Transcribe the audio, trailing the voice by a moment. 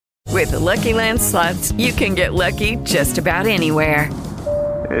With the Lucky Land Slots, you can get lucky just about anywhere.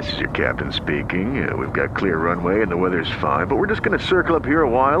 This is your captain speaking. We've got clear runway and the weather's fine, but we're just going to circle up here a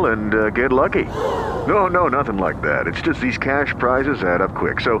while and get lucky. No, nothing like that. It's just these cash prizes add up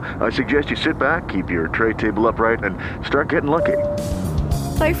quick. So I suggest you sit back, keep your tray table upright, and start getting lucky.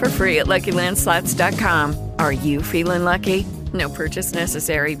 Play for free at LuckyLandSlots.com. Are you feeling lucky? No purchase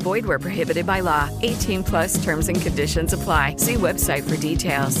necessary. Void where prohibited by law. 18+ terms and conditions apply. See website for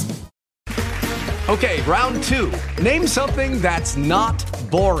details. Okay, round two. Name something that's not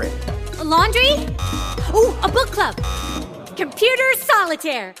boring. A laundry? Ooh, a book club. Computer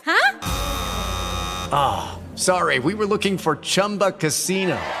solitaire, huh? Sorry, we were looking for Chumba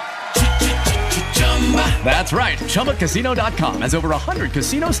Casino. That's right. ChumbaCasino.com has over 100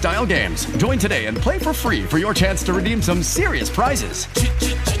 casino-style games. Join today and play for free for your chance to redeem some serious prizes.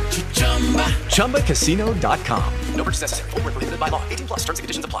 ChumbaCasino.com. No purchase necessary. Void where prohibited by law. 18+ terms and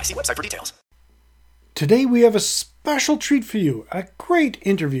conditions apply. See website for details. Today we have a special treat for you. A great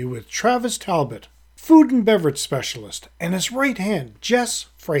interview with Travis Talbot, food and beverage specialist, and his right hand, Jess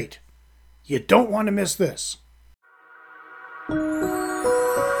Freight. You don't want to miss this.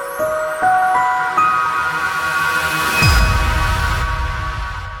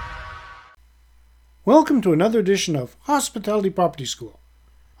 Welcome to another edition of Hospitality Property School.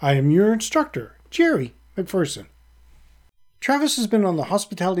 I am your instructor, Jerry McPherson. Travis has been on the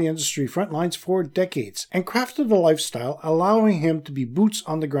hospitality industry front lines for decades and crafted a lifestyle allowing him to be boots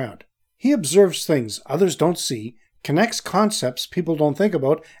on the ground. He observes things others don't see, connects concepts people don't think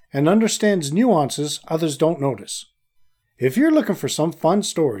about, and understands nuances others don't notice. If you're looking for some fun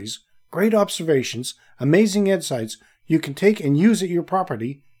stories, great observations, amazing insights you can take and use at your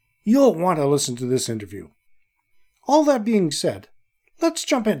property, you'll want to listen to this interview. All that being said, let's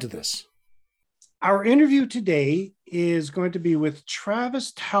jump into this. Our interview today is going to be with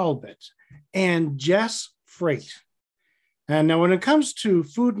Travis Talbot and Jess Freight. And now when it comes to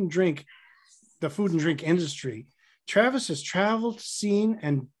food and drink, the food and drink industry, Travis has traveled, seen,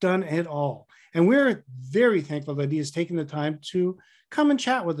 and done it all. And we're very thankful that he has taken the time to come and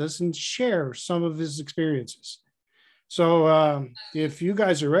chat with us and share some of his experiences. So if you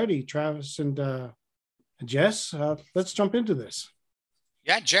guys are ready, Travis and Jess, let's jump into this.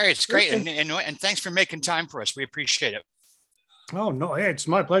 Yeah, Jerry, it's great. And thanks for making time for us. We appreciate it. Oh, no, hey, it's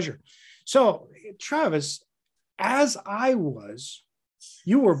my pleasure. So, Travis, as I was,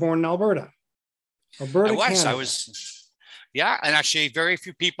 you were born in Alberta. Canada. I was. Yeah, and actually, very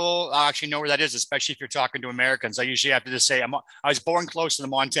few people actually know where that is, especially if you're talking to Americans. I usually have to just say I was born close to the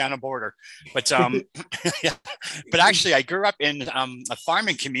Montana border, but yeah. But actually, I grew up in a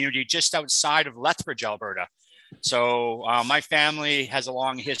farming community just outside of Lethbridge, Alberta. So my family has a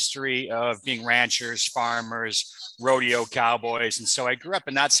long history of being ranchers, farmers, rodeo cowboys, and so I grew up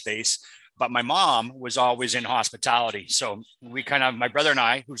in that space. But my mom was always in hospitality, so my brother and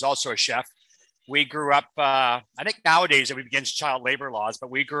I, who's also a chef. We grew up, I think nowadays it would be against child labor laws,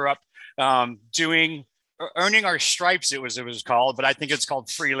 but we grew up earning our stripes, it was called, but I think it's called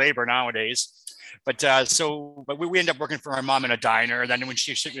free labor nowadays. But we ended up working for my mom in a diner. Then when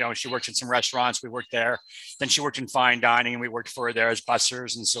she worked in some restaurants, we worked there. Then she worked in fine dining and we worked for her there as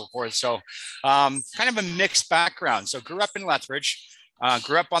bussers and so forth. So kind of a mixed background. So grew up in Lethbridge,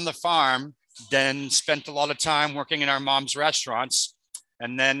 grew up on the farm, then spent a lot of time working in our mom's restaurants.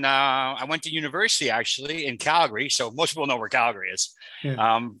 And then I went to university, actually, in Calgary. So most people know where Calgary is,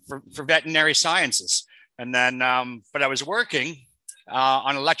 for veterinary sciences. And then, but I was working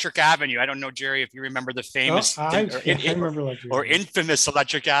on Electric Avenue. I don't know, Jerry, if you remember the famous I remember infamous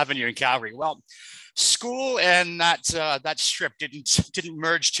Electric Avenue in Calgary. Well, school and that strip didn't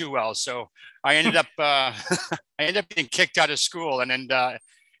merge too well. So I ended up being kicked out of school and then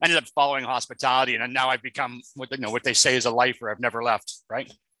ended up following hospitality, and now I've become what they say is a lifer. I've never left,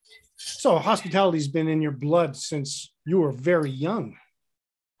 right? So hospitality's been in your blood since you were very young.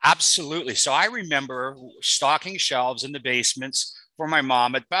 Absolutely. So I remember stocking shelves in the basements for my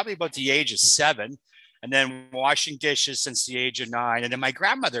mom at probably about the age of 7, and then washing dishes since the age of 9. And then my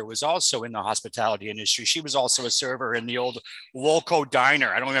grandmother was also in the hospitality industry. She was also a server in the old Wolco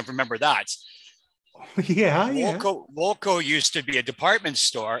diner. I don't even remember that. Yeah. Wolco used to be a department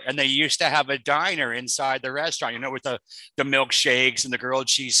store, and they used to have a diner inside the restaurant, with the milkshakes and the grilled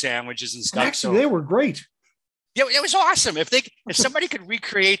cheese sandwiches and stuff. Actually, they were great. Yeah, it was awesome. If somebody could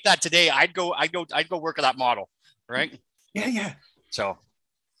recreate that today, I'd go work at that model, right? Yeah. So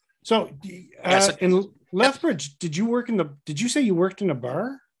in Lethbridge, did you say you worked in a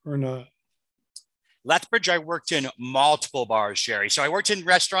bar or in a? Lethbridge, I worked in multiple bars, Jerry. So I worked in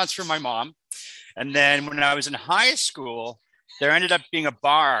restaurants for my mom. And then when I was in high school, there ended up being a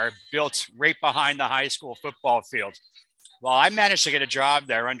bar built right behind the high school football field. Well, I managed to get a job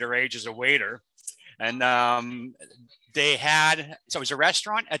there underage as a waiter. And they had, so it was a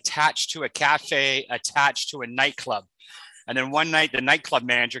restaurant attached to a cafe, attached to a nightclub. And then one night, the nightclub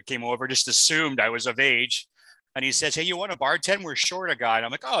manager came over, just assumed I was of age. And he says, hey, you want a bartend? We're short a guy. And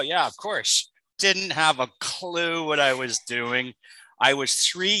I'm like, oh, yeah, of course. Didn't have a clue what I was doing. I was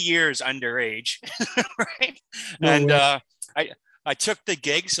 3 years underage, right? No and I took the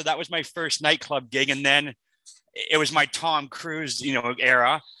gig. So that was my first nightclub gig. And then it was my Tom Cruise,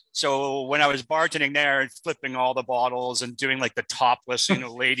 era. So when I was bartending there and flipping all the bottles and doing like the topless,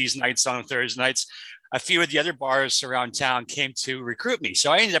 ladies' nights on Thursday nights, a few of the other bars around town came to recruit me.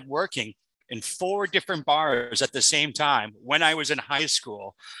 So I ended up working in 4 different bars at the same time when I was in high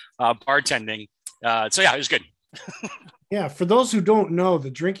school, bartending. So yeah, it was good. Yeah. For those who don't know, the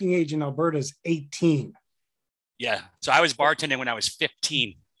drinking age in Alberta is 18. Yeah. So I was bartending when I was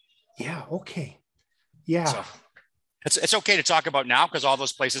 15. Yeah. Okay. Yeah. So it's okay to talk about now because all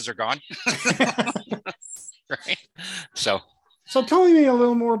those places are gone. Right. So tell me a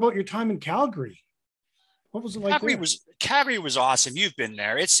little more about your time in Calgary. What was it like? Calgary was awesome. You've been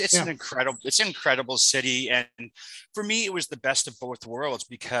there. It's an incredible city. And for me, it was the best of both worlds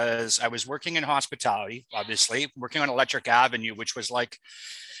because I was working in hospitality, obviously, working on Electric Avenue, which was like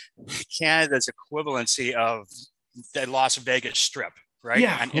Canada's equivalency of the Las Vegas Strip, right?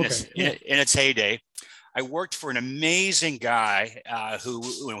 Yeah. And in its heyday. I worked for an amazing guy who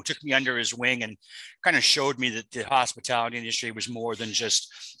took me under his wing and kind of showed me that the hospitality industry was more than just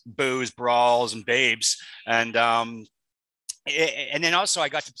booze, brawls, and babes. And then also I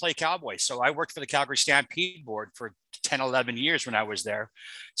got to play cowboy. So I worked for the Calgary Stampede Board for 10, 11 years when I was there.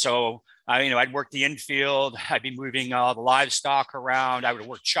 So, I'd work the infield. I'd be moving the livestock around. I would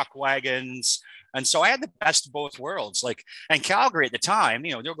work chuck wagons. And so I had the best of both worlds. And Calgary at the time,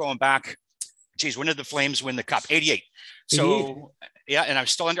 they're going back, geez, when did the Flames win the cup? 88. So, yeah, and I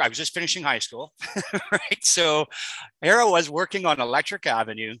was just finishing high school, right? So here I was working on Electric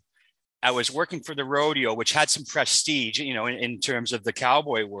Avenue. I was working for the rodeo, which had some prestige, in terms of the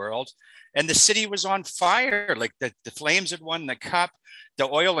cowboy world. And the city was on fire. Like the Flames had won the cup. The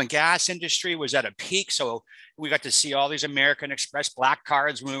oil and gas industry was at a peak. So we got to see all these American Express black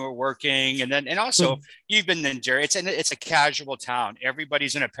cards when we were working. And also you've been in Jerry. It's a casual town.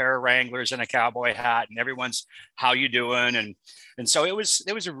 Everybody's in a pair of Wranglers and a cowboy hat and everyone's how you doing. And so it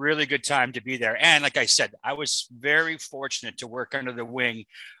was a really good time to be there. And like I said, I was very fortunate to work under the wing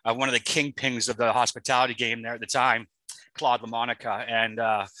of one of the kingpins of the hospitality game there at the time, Claude LaMonica. And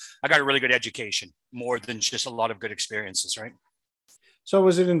I got a really good education, more than just a lot of good experiences, right? So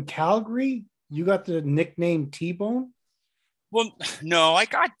was it in Calgary? You got the nickname T-Bone? Well, no, I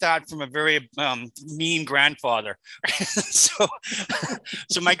got that from a very mean grandfather. So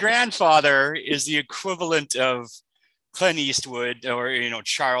my grandfather is the equivalent of Clint Eastwood or,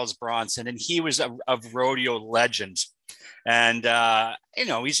 Charles Bronson, and he was of rodeo legend. And,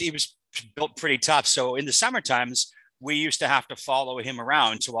 he was built pretty tough. So in the summer times, we used to have to follow him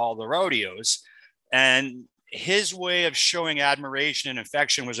around to all the rodeos. And his way of showing admiration and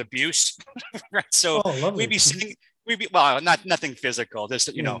affection was abuse. Right? So we'd be sitting, nothing physical. Just,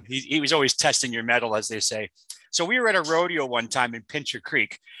 he was always testing your mettle, as they say. So we were at a rodeo one time in Pincher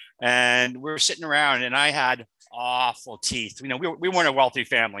Creek, and we were sitting around, and I had awful teeth. We weren't a wealthy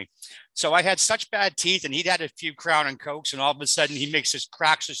family. So I had such bad teeth, and he'd had a few Crown and Cokes, and all of a sudden he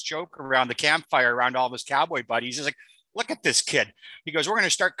cracks this joke around the campfire around all of his cowboy buddies. He's like, look at this kid. He goes, we're going to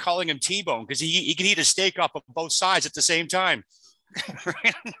start calling him T-Bone because he can eat a steak off of both sides at the same time.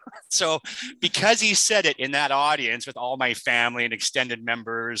 So because he said it in that audience with all my family and extended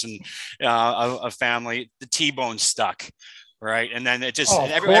members and of family, the T-Bone stuck. Right. And then it just,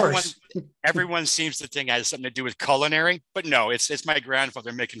 everyone seems to think it has something to do with culinary, but no, it's my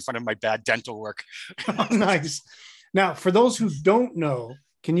grandfather making fun of my bad dental work. Oh, nice. Now, for those who don't know,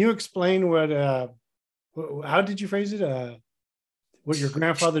 can you explain how did you phrase it? What your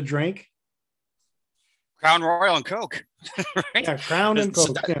grandfather drank? Crown Royal and Coke. Right? Yeah, Crown and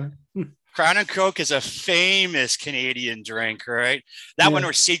Coke. Yeah. Crown and Coke is a famous Canadian drink, right? That one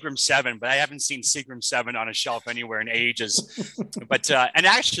or Seagram 7, but I haven't seen Seagram 7 on a shelf anywhere in ages. But and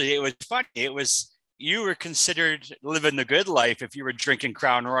actually, it was funny. You were considered living the good life if you were drinking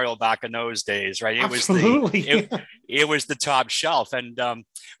Crown Royal back in those days, right? It was the top shelf. And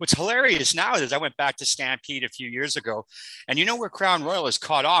what's hilarious now is I went back to Stampede a few years ago, and where Crown Royal has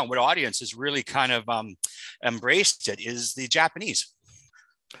caught on, what audiences really kind of embraced it is the Japanese.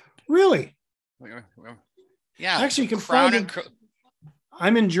 Really? Yeah. Actually, you can find it.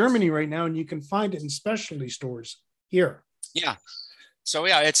 I'm in Germany right now, and you can find it in specialty stores here. Yeah. So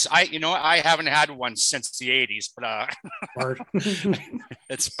yeah, I haven't had one since the 80s, but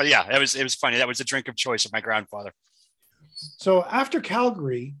but yeah, it was funny. That was the drink of choice of my grandfather. So after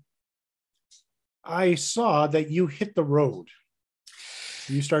Calgary, I saw that you hit the road.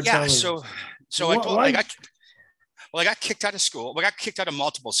 You start Yeah. traveling. I got kicked out of school. I got kicked out of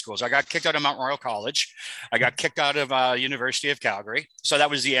multiple schools. I got kicked out of Mount Royal College. I got kicked out of University of Calgary. So that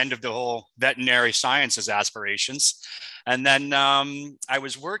was the end of the whole veterinary sciences aspirations. And then I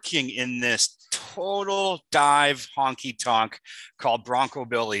was working in this total dive honky tonk called Bronco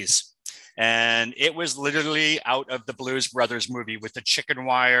Billy's. And it was literally out of the Blues Brothers movie with the chicken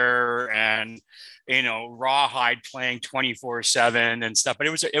wire and, rawhide playing 24/7 and stuff. But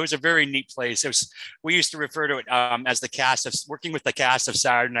it was a very neat place. We used to refer to it as working with the cast of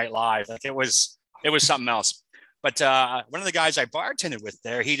Saturday Night Live. Like it was something else. But one of the guys I bartended with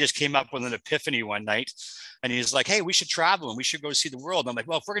there, he just came up with an epiphany one night, and he's like, "Hey, we should travel and we should go see the world." And I'm like,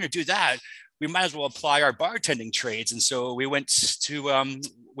 "Well, if we're going to do that, we might as well apply our bartending trades." And so we went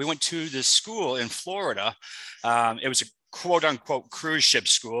to this school in Florida. It was a quote unquote cruise ship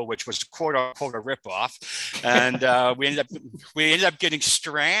school, which was quote unquote a ripoff. And we ended up getting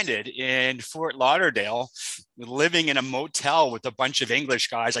stranded in Fort Lauderdale, living in a motel with a bunch of English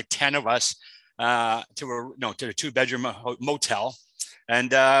guys, like 10 of us, to a 2-bedroom motel.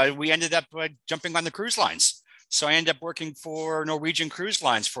 And we ended up jumping on the cruise lines. So I ended up working for Norwegian Cruise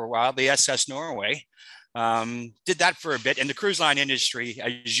Lines for a while, the SS Norway. Did that for a bit. And the cruise line industry,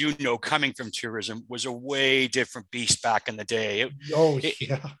 as you know, coming from tourism, was a way different beast back in the day.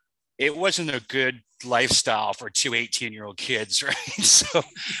 It wasn't a good lifestyle for two 18-year-old kids, right? So,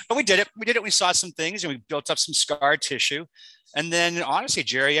 but we did it. We saw some things and we built up some scar tissue. And then honestly,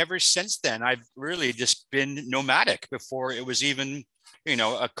 Jerry, ever since then, I've really just been nomadic before it was even,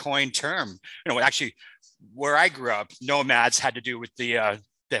 a coined term. Actually, where I grew up, nomads had to do with the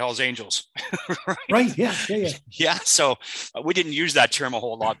Hells Angels. Right. Yeah. Yeah. So we didn't use that term a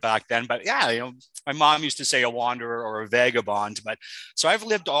whole lot back then, but yeah, my mom used to say a wanderer or a vagabond, but so I've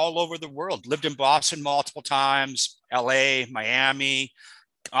lived all over the world, lived in Boston multiple times, LA, Miami,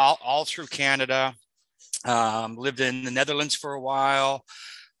 all through Canada, lived in the Netherlands for a while.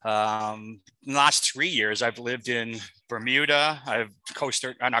 In the last 3 years, I've lived in Bermuda,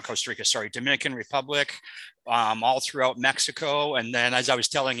 Dominican Republic, all throughout Mexico. And then, as I was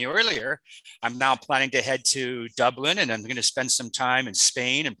telling you earlier, I'm now planning to head to Dublin, and I'm going to spend some time in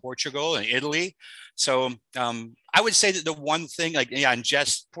Spain and Portugal and Italy. So I would say that the one thing, and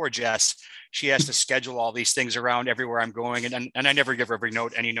poor Jess, she has to schedule all these things around everywhere I'm going. And I never give her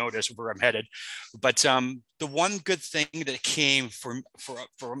any notice of where I'm headed. But the one good thing that came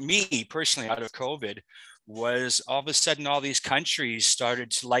for me personally out of COVID was all of a sudden all these countries started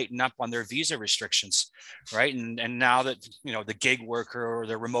to lighten up on their visa restrictions, right? And now that, the gig worker or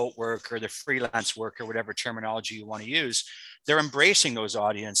the remote worker, the freelance worker, whatever terminology you want to use, they're embracing those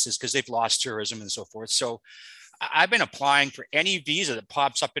audiences because they've lost tourism and so forth. So I've been applying for any visa that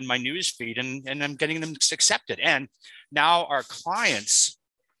pops up in my newsfeed, and I'm getting them accepted. And now our clients,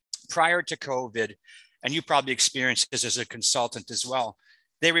 prior to COVID, and you probably experienced this as a consultant as well,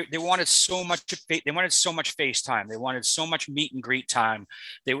 they wanted so much. They wanted so much face time. They wanted so much meet and greet time.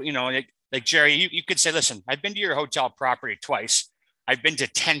 Like Jerry, you could say, listen, I've been to your hotel property twice. I've been to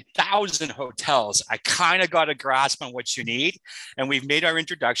 10,000 hotels. I kind of got a grasp on what you need, and we've made our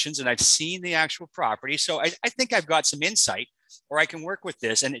introductions, and I've seen the actual property. So I think I've got some insight, or I can work with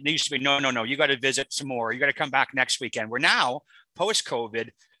this. And it used to be, no, you got to visit some more. You got to come back next weekend. We're now post-COVID.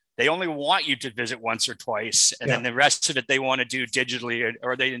 They only want you to visit once or twice, and then the rest of it they want to do digitally,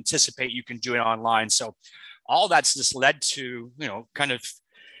 or they anticipate you can do it online. So all that's just led to, kind of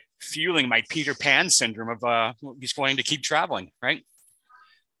fueling my Peter Pan syndrome of he's going to keep traveling, right?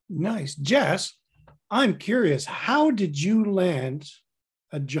 Nice. Jess, I'm curious, how did you land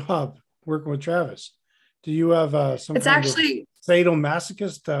a job working with Travis? Do you have some it's actually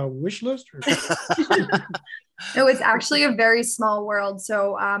sadomasochist wish list? No, it's actually a very small world.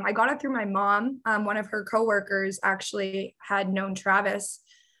 So I got it through my mom. One of her coworkers actually had known Travis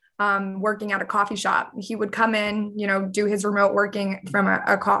working at a coffee shop. He would come in, do his remote working from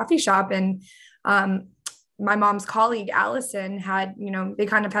a coffee shop. And my mom's colleague, Allison, had, they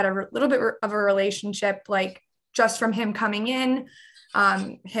kind of had a little bit of a relationship, like just from him coming in,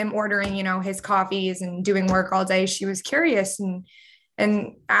 him ordering, his coffees and doing work all day. She was curious and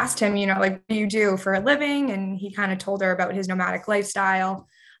asked him, like, what do you do for a living? And he kind of told her about his nomadic lifestyle.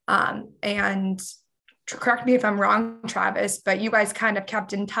 And correct me if I'm wrong, Travis, but you guys kind of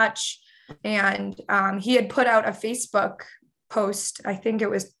kept in touch. And he had put out a Facebook post, I think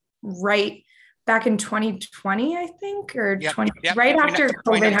it was right back in 2020, I think, or Yeah, 20, yeah, right yeah, after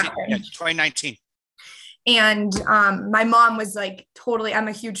COVID happened. Yeah, 2019. And my mom was like, totally, I'm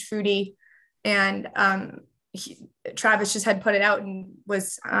a huge foodie. And Travis just had put it out and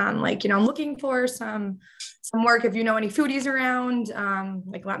was like, I'm looking for some work. If you know any foodies around,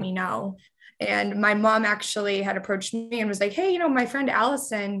 like, let me know. And my mom actually had approached me and was like, hey, my friend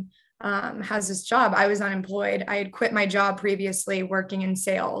Allison has this job. I was unemployed. I had quit my job previously working in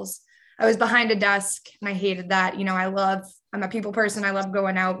sales. I was behind a desk and I hated that. I'm a people person. I love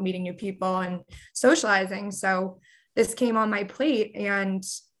going out, meeting new people and socializing. So this came on my plate and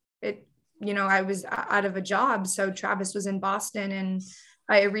I was out of a job. So Travis was in Boston and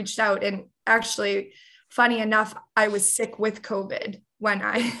I reached out, and actually, funny enough, I was sick with COVID when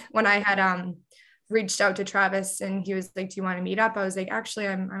I had reached out to Travis, and he was like, do you want to meet up? I was like, actually,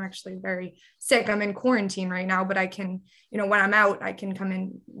 I'm actually very sick. I'm in quarantine right now, but I can, when I'm out, I can come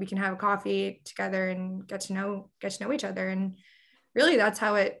in, we can have a coffee together and get to know each other. And really that's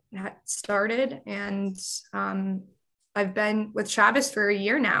how it started. And I've been with Travis for a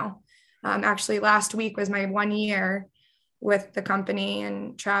year now. Actually, last week was my 1 year with the company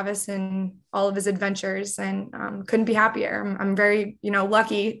and Travis and all of his adventures, and couldn't be happier. I'm very,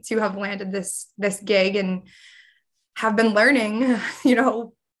 lucky to have landed this gig and have been learning,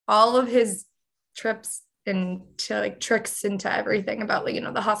 all of his trips and tricks into everything about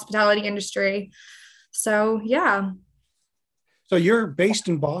the hospitality industry. So yeah. So you're based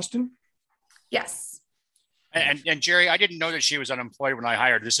in Boston? Yes. And Jerry, I didn't know that she was unemployed when I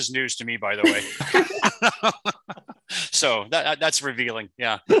hired. This is news to me, by the way. So that's revealing.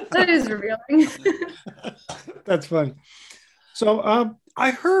 Yeah. That is revealing. That's funny. So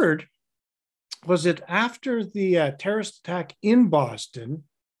I heard, was it after the terrorist attack in Boston,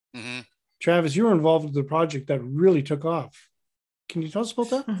 Mm-hmm. Travis, you were involved with the project that really took off. Can you tell us about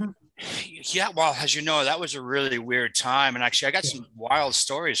that? Mm-hmm. Yeah, well, as you know, that was a really weird time. And actually, I got some wild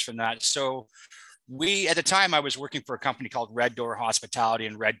stories from that. So at the time, I was working for a company called Red Door Hospitality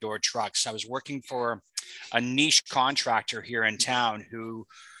and Red Door Trucks. I was working for a niche contractor here in town who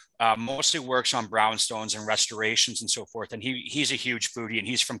mostly works on brownstones and restorations and so forth. And he's a huge foodie, and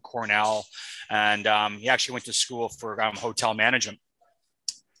he's from Cornell. And he actually went to school for hotel management.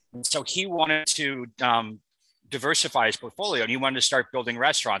 So he wanted to diversify his portfolio, and he wanted to start building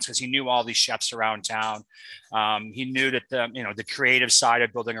restaurants because he knew all these chefs around town. He knew that the creative side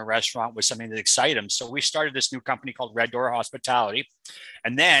of building a restaurant was something that excited him. So we started this new company called Red Door Hospitality.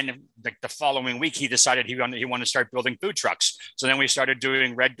 And then the following week, he decided he wanted to start building food trucks. So then we started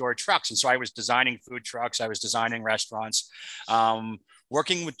doing Red Door Trucks. And so I was designing food trucks. I was designing restaurants.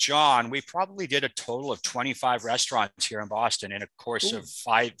 Working with John, we probably did a total of 25 restaurants here in Boston in a course of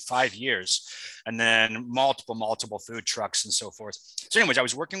five years, and then multiple food trucks and so forth. So anyways, I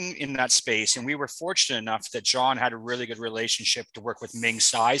was working in that space, and we were fortunate enough that John had a really good relationship to work with Ming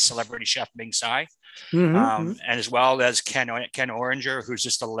Tsai, celebrity chef Ming Tsai, and as well as Ken Oranger, who's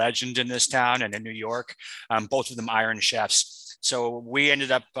just a legend in this town and in New York, both of them Iron Chefs. So we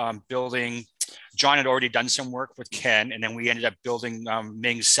ended up building. John had already done some work with Ken, and then we ended up building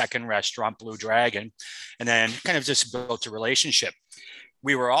Ming's second restaurant, Blue Dragon, and then kind of just built a relationship.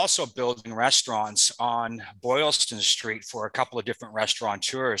 We were also building restaurants on Boylston Street for a couple of different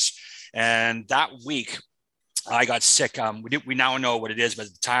restaurateurs. And that week, I got sick. We now know what it is, but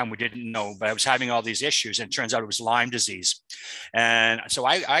at the time we didn't know. But I was having all these issues, and it turns out it was Lyme disease. And so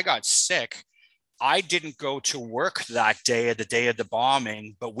I got sick. I didn't go to work that day, the day of the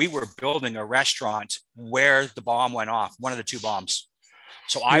bombing, but we were building a restaurant where the bomb went off, one of the two bombs.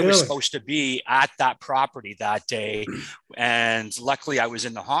 So I was supposed to be at that property that day. And luckily I was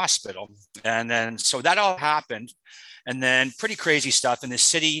in the hospital. And then, so that all happened. And then pretty crazy stuff in the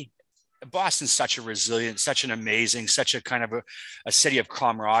city. Boston's such a resilient, such an amazing, such a kind of a city of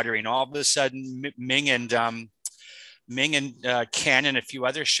camaraderie. And all of a sudden Ming and Ken and a few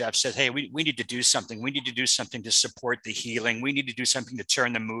other chefs said, hey, we need to do something. We need to do something to support the healing. We need to do something to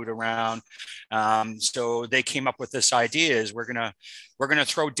turn the mood around. So they came up with this idea is we're gonna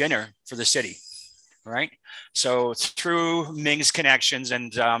throw dinner for the city, right? So through Ming's connections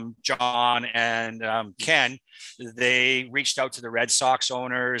and John and Ken, they reached out to the Red Sox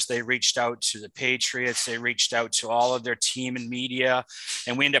owners. They reached out to the Patriots. They reached out to all of their team and media.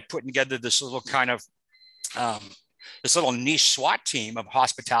 And we ended up putting together this little kind of this little niche SWAT team of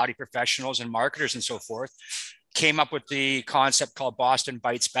hospitality professionals and marketers and so forth, came up with the concept called Boston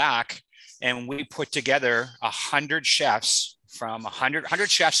Bites Back. And we put together 100 chefs from 100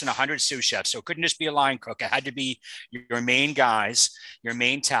 chefs and 100 sous chefs. So it couldn't just be a line cook. It had to be your main guys, your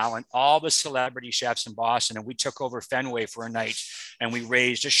main talent, all the celebrity chefs in Boston. And we took over Fenway for a night and we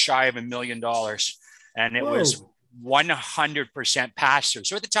raised just shy of $1 million. And it was 100% pass through.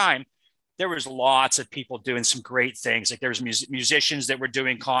 So at the time, there was lots of people doing some great things. Like there was musicians that were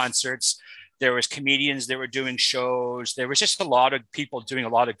doing concerts. There was comedians that were doing shows. There was just a lot of people doing a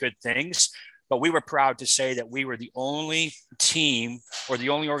lot of good things. But we were proud to say that we were the only team or the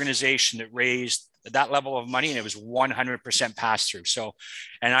only organization that raised that level of money, and it was 100% pass through. So,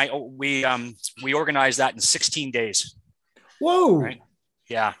 and we organized that in 16 days. Whoa! Right?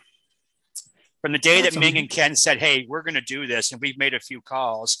 Yeah. From the day that Ming and Ken said, "Hey, we're going to do this," and we've made a few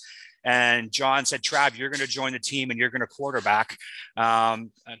calls. And John said, "Trav, you're going to join the team and you're going to quarterback,"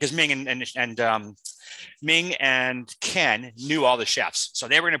 because Ming and Ken knew all the chefs, so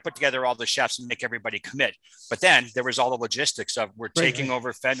they were going to put together all the chefs and make everybody commit. But then there was all the logistics of we're taking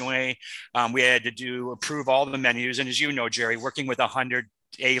over Fenway. We had to approve all the menus, and as you know, Jerry, working with 100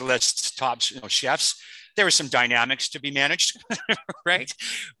 A-list top chefs, there was some dynamics to be managed, right?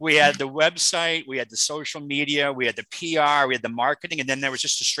 We had the website, we had the social media, we had the PR, we had the marketing, and then there was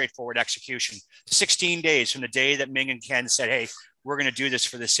just a straightforward execution. 16 days from the day that Ming and Ken said, "Hey, we're going to do this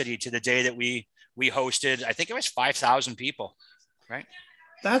for the city," to the day that we hosted, I think it was 5,000 people, right?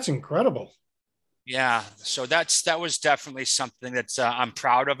 That's incredible. Yeah. So that was definitely something that I'm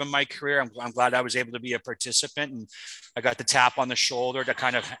proud of in my career. I'm glad I was able to be a participant, and I got the tap on the shoulder to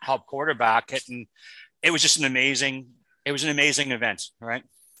kind of help quarterback it. And it was just an amazing event, right?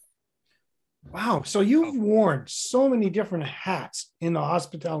 Wow. So you've worn so many different hats in the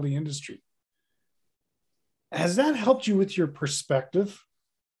hospitality industry. Has that helped you with your perspective?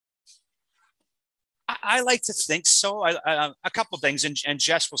 I like to think so. A couple of things, and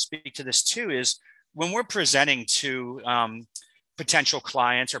Jess will speak to this too, is when we're presenting to potential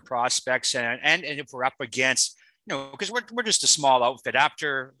clients or prospects, and if we're up against, because we're just a small outfit.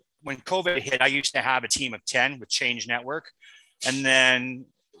 After when COVID hit, I used to have a team of 10 with Change Network. And then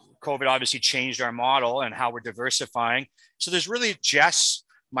COVID obviously changed our model and how we're diversifying. So there's really Jess,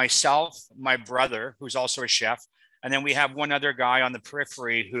 myself, my brother, who's also a chef. And then we have one other guy on the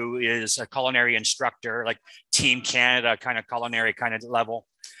periphery who is a culinary instructor, like Team Canada kind of culinary kind of level.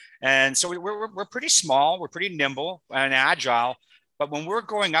 And so we're pretty small, we're pretty nimble and agile. But when we're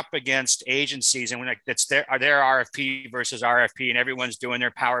going up against agencies and when it's their RFP versus RFP and everyone's doing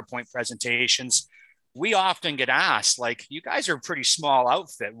their PowerPoint presentations, we often get asked, like, "You guys are a pretty small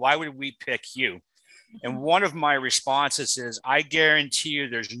outfit. Why would we pick you?" And one of my responses is, I guarantee you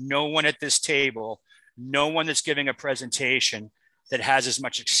there's no one at this table, no one that's giving a presentation that has as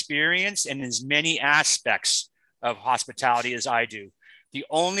much experience and as many aspects of hospitality as I do. The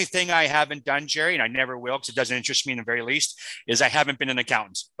only thing I haven't done, Jerry, and I never will because it doesn't interest me in the very least, is I haven't been an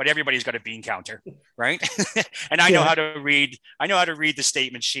accountant, but everybody's got a bean counter, right? And I know how to read. I know how to read the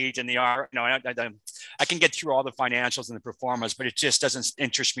statement sheet and I can get through all the financials and the performance, but it just doesn't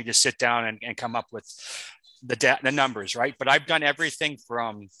interest me to sit down and come up with the numbers, right? But I've done everything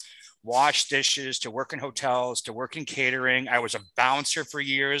from wash dishes to work in hotels to work in catering. I was a bouncer for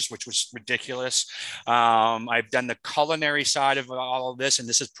years, which was ridiculous. I've done the culinary side of all of this, and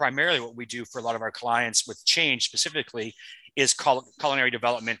this is primarily what we do for a lot of our clients with Change specifically is culinary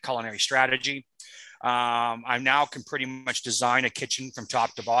development, culinary strategy. I now can pretty much design a kitchen from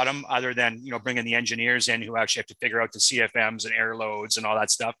top to bottom, other than bringing the engineers in who actually have to figure out the CFMs and air loads and all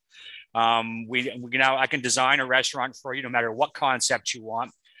that stuff. I can design a restaurant for you no matter what concept you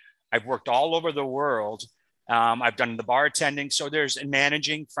want. I've worked all over the world. I've done the bartending. So there's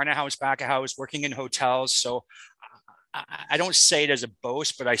managing front of house, back of house, working in hotels. So I don't say it as a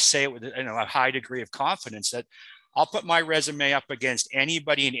boast, but I say it with a high degree of confidence that I'll put my resume up against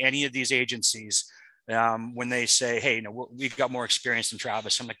anybody in any of these agencies when they say, "Hey, we've got more experience than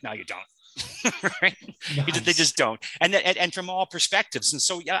Travis." I'm like, "No, you don't." Right? Nice. They just don't. And from all perspectives. And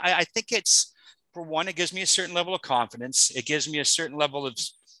so I think it's, for one, it gives me a certain level of confidence. It gives me a certain level of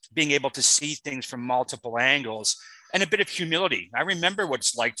being able to see things from multiple angles and a bit of humility. I remember what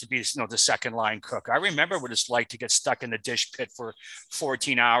it's like to be, the second line cook. I remember what it's like to get stuck in the dish pit for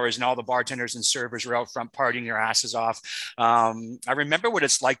 14 hours and all the bartenders and servers are out front partying their asses off. I remember what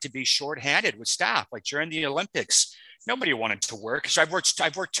it's like to be shorthanded with staff, like during the Olympics. Nobody wanted to work. So I've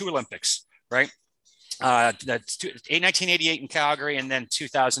worked 2 Olympics, right? That's 1988 in Calgary and then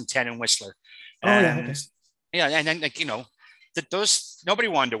 2010 in Whistler. And, and then that nobody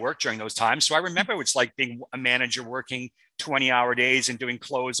wanted to work during those times. So I remember it's like being a manager working 20-hour days and doing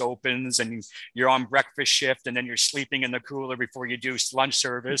close opens, and you're on breakfast shift, and then you're sleeping in the cooler before you do lunch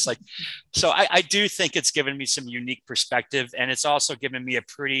service. Like, so I do think it's given me some unique perspective, and it's also given me a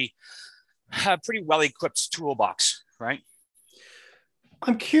pretty well-equipped toolbox, right?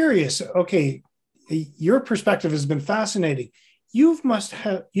 I'm curious. Okay, your perspective has been fascinating. You must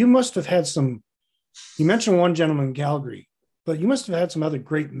have had some. You mentioned one gentleman in Calgary, but you must have had some other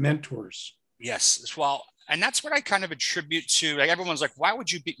great mentors. Yes, well, and that's what I kind of attribute to. Like, everyone's like, why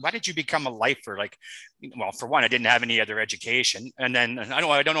did you become a lifer? Like, well, for one, I didn't have any other education, and then I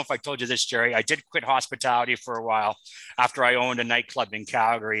don't know if I told you this, Jerry. I did quit hospitality for a while after I owned a nightclub in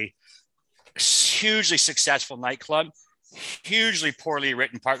Calgary. Hugely successful nightclub, hugely poorly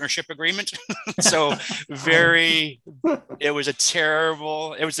written partnership agreement. So it was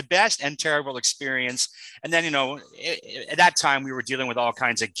the best and terrible experience. And then, at that time we were dealing with all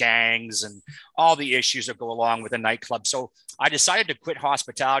kinds of gangs and all the issues that go along with a nightclub. So I decided to quit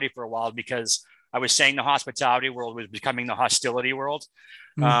hospitality for a while because I was saying the hospitality world was becoming the hostility world.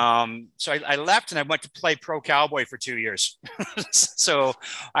 So I left and I went to play pro cowboy for 2 years. So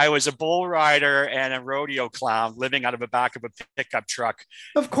I was a bull rider and a rodeo clown living out of the back of a pickup truck.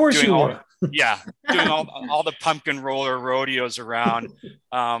 Of course you were. Doing all the pumpkin roller rodeos around.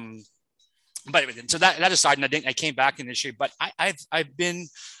 But so that aside, and I came back in this year, but I've been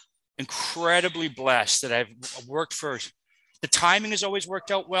incredibly blessed that I've worked for. The timing has always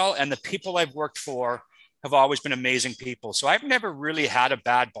worked out well, and the people I've worked for have always been amazing people. So I've never really had a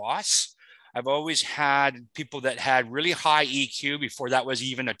bad boss. I've always had people that had really high EQ before that was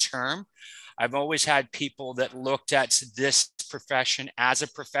even a term. I've always had people that looked at this profession as a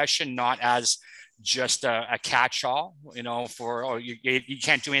profession, not as just a catch-all, you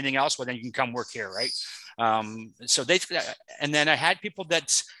can't do anything else, well, then you can come work here, right? And then I had people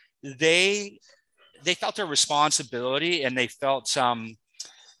that they felt a responsibility, and they felt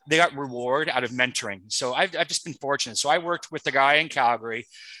they got reward out of mentoring. So I've just been fortunate. So I worked with the guy in Calgary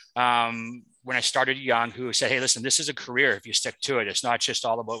when I started young, who said, hey, listen, this is a career if you stick to it. It's not just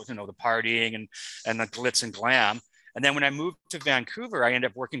all about, the partying and the glitz and glam. And then when I moved to Vancouver, I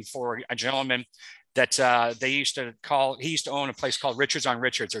ended up working for a gentleman that he used to own a place called Richards on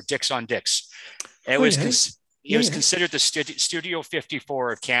Richards, or Dick's on Dick's. It was considered the Studio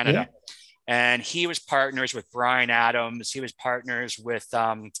 54 of Canada. Yeah. And he was partners with Brian Adams. He was partners with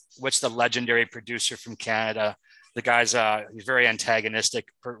what's the legendary producer from Canada? The guy's he's very antagonistic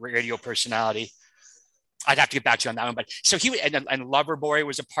radio personality. I'd have to get back to you on that one. But so and Loverboy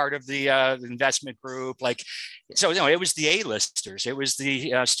was a part of the investment group. Like, so it was the A-listers. It was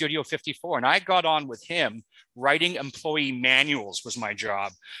the Studio 54, and I got on with him. Writing employee manuals was my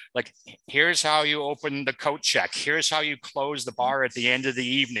job. Like, here's how you open the coat check. Here's how you close the bar at the end of the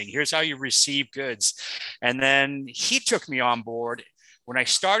evening. Here's how you receive goods. And then he took me on board. When I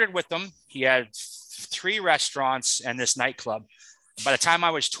started with him, he had 3 restaurants and this nightclub. By the time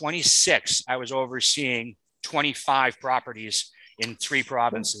I was 26, I was overseeing 25 properties in 3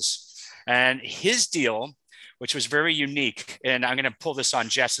 provinces. And his deal, which was very unique, and I'm going to pull this on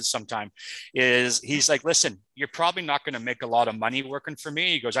Jess at some time, is he's like, listen, you're probably not going to make a lot of money working for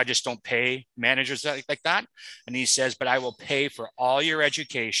me. He goes, I just don't pay managers like that. And he says, but I will pay for all your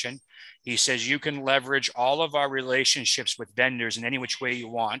education. He says, you can leverage all of our relationships with vendors in any which way you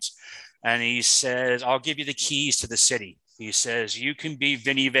want. And he says, I'll give you the keys to the city. He says, you can be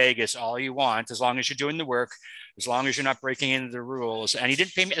Vinny Vegas all you want, as long as you're doing the work, as long as you're not breaking into the rules. And he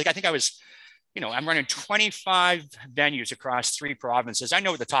didn't pay me. Like, I think I was, I'm running 25 venues across 3 provinces. I know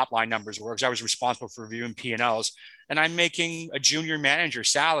what the top line numbers were because I was responsible for reviewing P&Ls, and I'm making a junior manager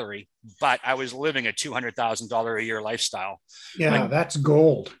salary, but I was living a $200,000 a year lifestyle. Yeah, that's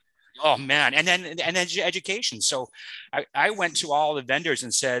gold. Oh man. And then education. So I went to all the vendors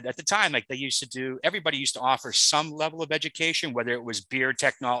and said, at the time, like everybody used to offer some level of education, whether it was beer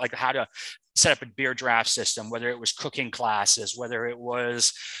technology, like how to set up a beer draft system, whether it was cooking classes, whether it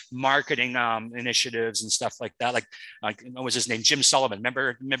was marketing initiatives and stuff like that. Like what was his name? Jim Sullivan.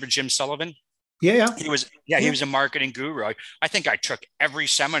 Remember Jim Sullivan? Yeah. He was a marketing guru. I think I took every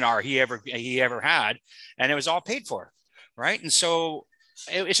seminar he ever had, and it was all paid for. Right. And so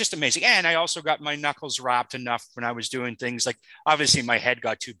it's just amazing. And I also got my knuckles wrapped enough when I was doing things like, obviously my head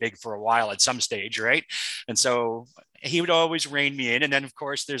got too big for a while at some stage. Right. And so he would always rein me in. And then of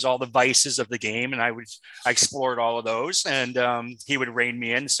course there's all the vices of the game. And I explored all of those, and he would rein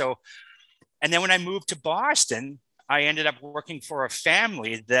me in. So, and then when I moved to Boston, I ended up working for a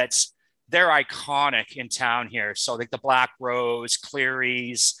family they're iconic in town here. So like the Black Rose,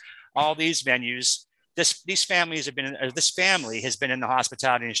 Cleary's, all these venues, these families have been, this family has been in the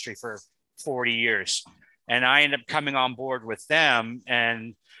hospitality industry for 40 years. And I ended up coming on board with them.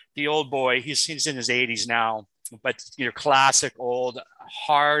 And the old boy, he's in his 80s now, but classic old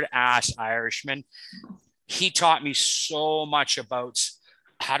hard ass Irishman. He taught me so much about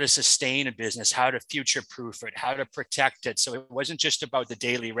how to sustain a business, how to future proof it, how to protect it. So it wasn't just about the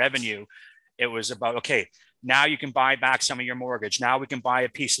daily revenue. It was about, okay, now you can buy back some of your mortgage. Now we can buy a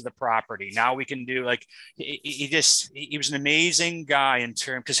piece of the property. Now we can do he was an amazing guy in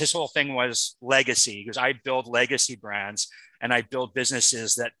terms, because his whole thing was legacy. Because I build legacy brands and I build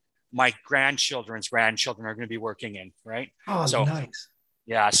businesses that my grandchildren's grandchildren are going to be working in. Right. Oh, so nice.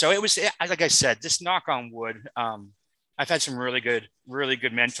 Yeah. So it was, like I said, just knock on wood. I've had some really good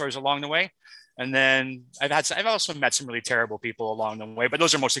mentors along the way. And then I've also met some really terrible people along the way, but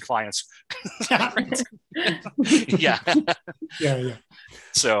those are mostly clients. Yeah. Yeah.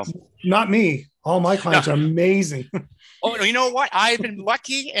 So not me. All my clients are amazing. Oh, you know what? I've been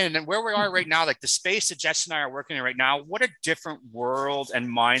lucky, and where we are right now, like the space that Jess and I are working in right now, what a different world and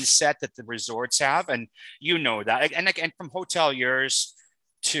mindset that the resorts have. And that, and from hoteliers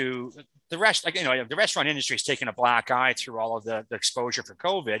to the rest, the restaurant industry is taking a black eye through all of the exposure for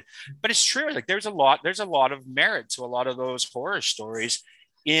COVID, but it's true. Like there's a lot of merit to a lot of those horror stories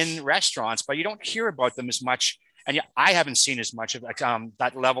in restaurants, but you don't hear about them as much. And I haven't seen as much of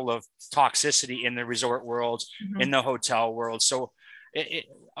that level of toxicity in the resort world, in the hotel world. So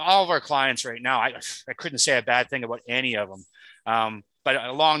all of our clients right now, I couldn't say a bad thing about any of them. But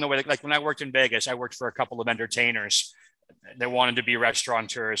along the way, like when I worked in Vegas, I worked for a couple of entertainers. They wanted to be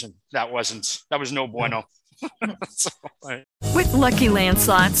restaurateurs, and that was no bueno. With Lucky Land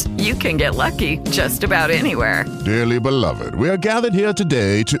Slots, you can get lucky just about anywhere. Dearly beloved, we are gathered here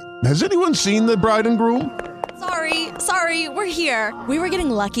today to... Has anyone seen the bride and groom? Sorry, we're here. We were getting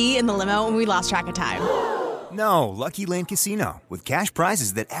lucky in the limo and we lost track of time. No, Lucky Land Casino, with cash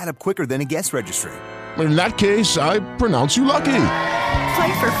prizes that add up quicker than a guest registry. In that case, I pronounce you lucky.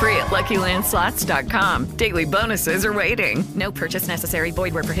 Play for free at LuckyLandSlots.com. Daily bonuses are waiting. No purchase necessary.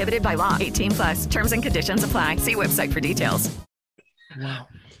 Void where prohibited by law. 18+. Terms and conditions apply. See website for details. Wow.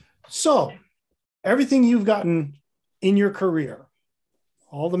 So, everything you've gotten in your career,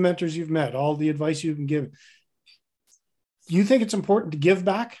 all the mentors you've met, all the advice you've been given, do you think it's important to give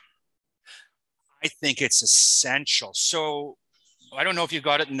back? I think it's essential. So I don't know if you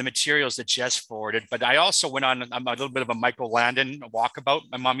got it in the materials that Jess forwarded, but I also went on a little bit of a Michael Landon walkabout,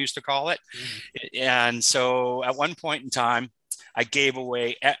 my mom used to call it. And so at one point in time, I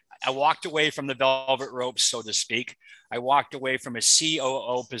walked away from the velvet ropes, so to speak. I walked away from a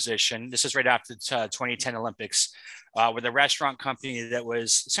COO position. This is right after the 2010 Olympics, with a restaurant company that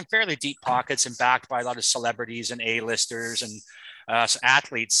was some fairly deep pockets and backed by a lot of celebrities and A-listers and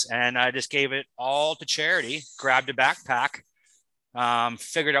athletes. And I just gave it all to charity, grabbed a backpack,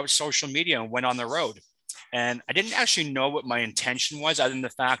 figured out social media and went on the road. And I didn't actually know what my intention was, other than the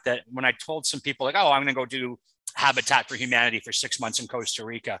fact that when I told some people like, oh, I'm going to go do Habitat for Humanity for 6 months in Costa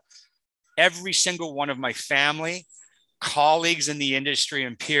Rica, every single one of my family, colleagues in the industry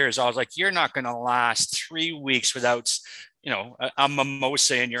and peers, I was like, you're not going to last 3 weeks without, a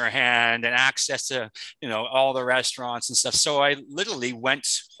mimosa in your hand and access to, all the restaurants and stuff. So I literally went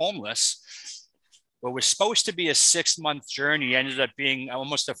homeless. What was supposed to be a 6-month journey ended up being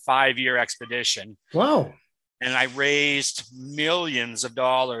almost a 5-year expedition. Wow. And I raised millions of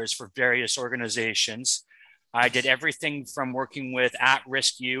dollars for various organizations. I did everything from working with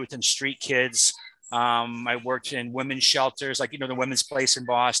at-risk youth and street kids. I worked in women's shelters, like, the Women's Place in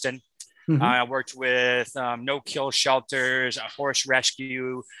Boston. I worked with no-kill shelters, a horse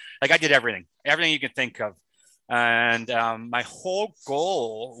rescue. Like I did everything you can think of. And my whole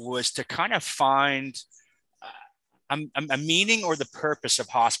goal was to kind of find a meaning or the purpose of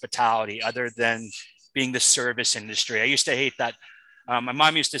hospitality other than being the service industry. I used to hate that. My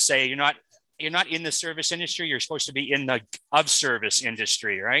mom used to say, you're not in the service industry. You're supposed to be in the of service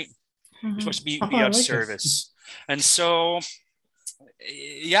industry, right? You're supposed to be of service. And so,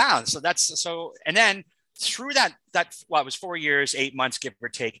 yeah, and then through that, it was 4 years, 8 months, give or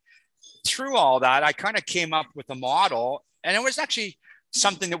take. Through all that, I kind of came up with a model, and it was actually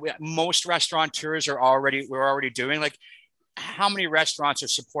something that most restaurateurs were already doing. Like, how many restaurants are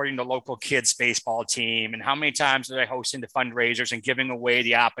supporting the local kids baseball team, and how many times are they hosting the fundraisers and giving away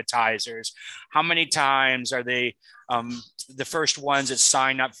the appetizers? How many times are they the first ones that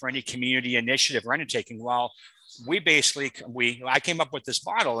sign up for any community initiative or undertaking? Well, I came up with this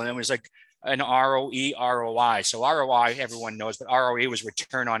model, and it was like an ROE, ROI. So ROI, everyone knows, but ROE was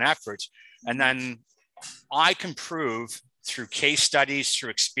return on effort. And then I can prove through case studies, through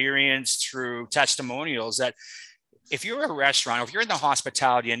experience, through testimonials that if you're a restaurant, or if you're in the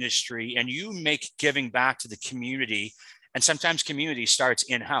hospitality industry and you make giving back to the community, and sometimes community starts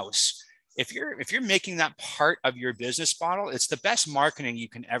in-house, if you're making that part of your business model, it's the best marketing you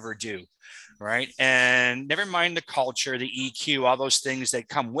can ever do, right? And never mind the culture, the EQ, all those things that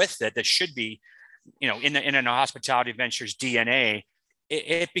come with it that should be, in a hospitality venture's DNA.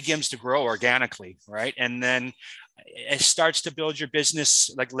 It begins to grow organically, right? And then it starts to build your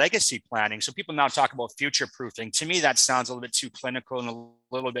business like legacy planning. So people now talk about future proofing. To me, that sounds a little bit too clinical and a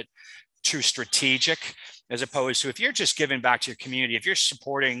little bit too strategic, as opposed to if you're just giving back to your community, if you're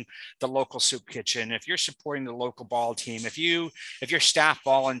supporting the local soup kitchen, if you're supporting the local ball team, if your staff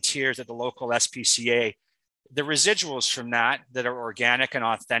volunteers at the local SPCA, the residuals from that are organic and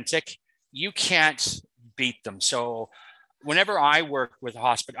authentic, you can't beat them. So whenever I work with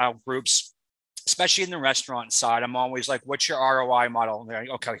hospital groups, especially in the restaurant side, I'm always like, what's your ROI model? And they're like,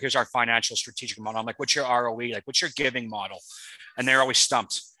 okay, here's our financial strategic model. I'm like, what's your ROE? Like, what's your giving model? And they're always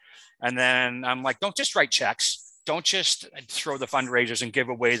stumped. And then I'm like, don't just write checks. Don't just throw the fundraisers and give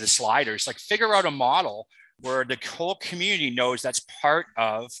away the sliders. Like, figure out a model where the whole community knows that's part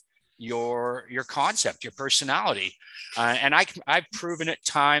of your concept, your personality. And I've proven it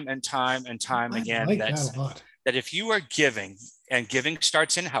time and time and time again that if you are giving, and giving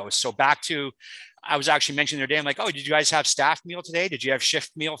starts in-house. So back to, I was actually mentioning the other day, I'm like, oh, did you guys have staff meal today? Did you have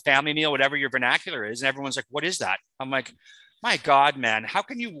shift meal, family meal, whatever your vernacular is? And everyone's like, what is that? I'm like, my God, man, how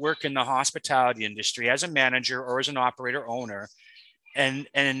can you work in the hospitality industry as a manager or as an operator owner and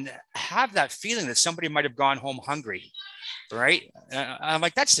have that feeling that somebody might have gone home hungry, right? I'm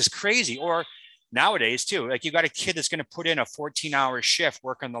like, that's just crazy. Or nowadays too, like, you got a kid that's going to put in a 14-hour shift,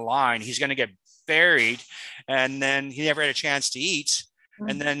 work on the line. He's going to get buried, and then he never had a chance to eat.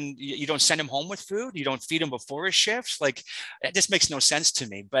 And then you don't send him home with food. You don't feed him before his shifts. Like, it just makes no sense to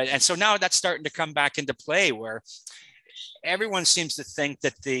me. And so now that's starting to come back into play, where everyone seems to think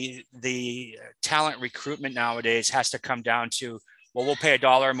that the talent recruitment nowadays has to come down to, well, we'll pay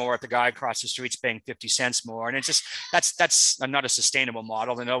 $1 more if the guy across the street's paying 50 cents more. And it's just, that's not a sustainable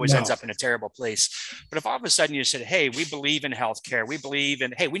model, and it always ends up in a terrible place. But if all of a sudden you said, hey, we believe in healthcare, we believe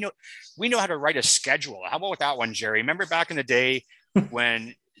in, hey, we know how to write a schedule. How about that one, Jerry? Remember back in the day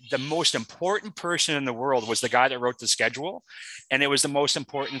when the most important person in the world was the guy that wrote the schedule, and it was the most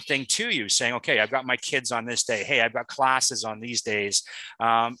important thing to you, saying, okay, I've got my kids on this day. Hey, I've got classes on these days.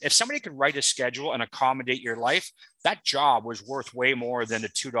 If somebody could write a schedule and accommodate your life, that job was worth way more than the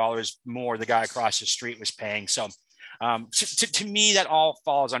 $2 more the guy across the street was paying. So to me, that all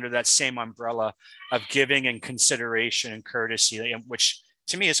falls under that same umbrella of giving and consideration and courtesy, which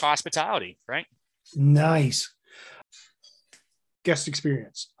to me is hospitality, right? Nice. Guest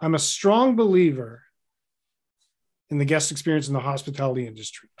experience. I'm a strong believer in the guest experience in the hospitality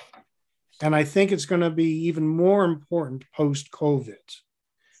industry. And I think it's going to be even more important post-COVID.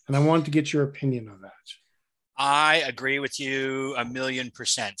 And I wanted to get your opinion on that. I agree with you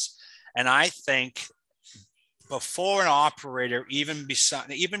 1,000,000%. And I think before an operator even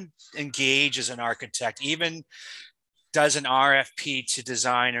engage as an architect, even does an RFP to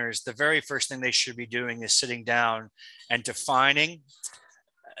designers, the very first thing they should be doing is sitting down and defining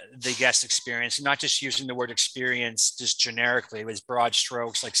the guest experience, not just using the word experience just generically with broad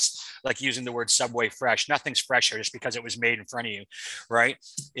strokes, like using the word Subway fresh. Nothing's fresher just because it was made in front of you, right?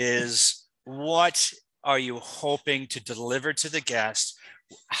 Is what are you hoping to deliver to the guest?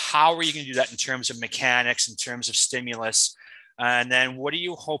 How are you going to do that in terms of mechanics, in terms of stimulus? And then what are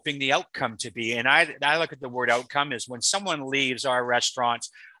you hoping the outcome to be? And I look at the word outcome is when someone leaves our restaurants,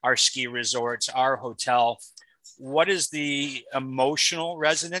 our ski resorts, our hotel, what is the emotional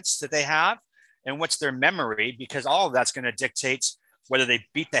resonance that they have? And what's their memory? Because all of that's going to dictate whether they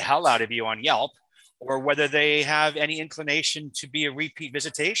beat the hell out of you on Yelp or whether they have any inclination to be a repeat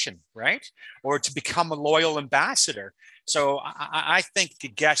visitation, right? Or to become a loyal ambassador. So I think the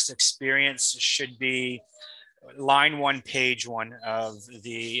guest experience should be line 1, page 1 of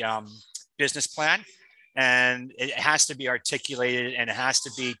the business plan. And it has to be articulated and it has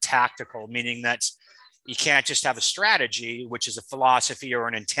to be tactical, meaning that you can't just have a strategy, which is a philosophy or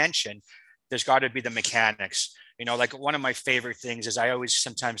an intention. There's got to be the mechanics. You know, like one of my favorite things is I always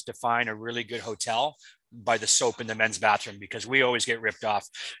sometimes define a really good hotel by the soap in the men's bathroom, because we always get ripped off.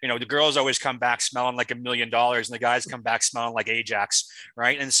 You know, the girls always come back smelling like $1 million and the guys come back smelling like Ajax,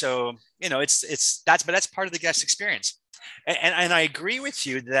 right? And so, you know, that's part of the guest experience. And I agree with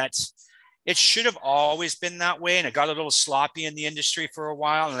you that it should have always been that way. And it got a little sloppy in the industry for a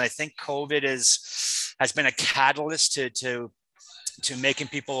while. And I think COVID has been a catalyst to making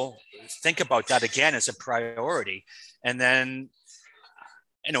people think about that again as a priority. And then,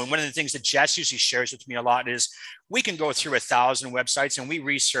 one of the things that Jess usually shares with me a lot is we can go through 1,000 websites and we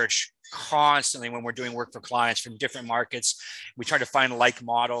research constantly when we're doing work for clients from different markets. We try to find like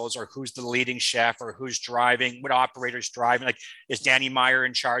models, or who's the leading chef, or who's driving, what operators driving. Like, is Danny Meyer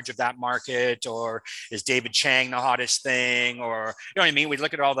in charge of that market, or is David Chang the hottest thing, or, you know what I mean? We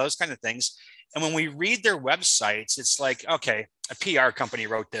look at all those kind of things. And when we read their websites, it's like, okay, a PR company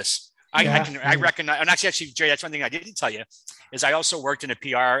wrote this. I recognize, and actually, Jerry, that's one thing I didn't tell you, is I also worked in a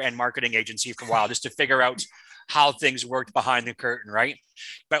PR and marketing agency for a while, just to figure out how things worked behind the curtain, right?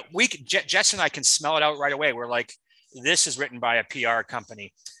 But Jess and I can smell it out right away. We're like, this is written by a PR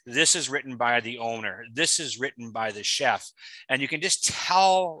company. This is written by the owner. This is written by the chef. And you can just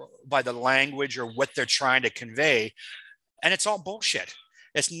tell by the language or what they're trying to convey. And it's all bullshit.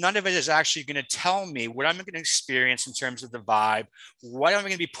 None of it is actually going to tell me what I'm going to experience in terms of the vibe, what I'm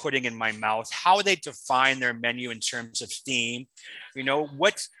going to be putting in my mouth, how they define their menu in terms of theme,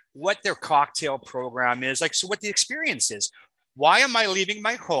 what their cocktail program is, like, so what the experience is. Why am I leaving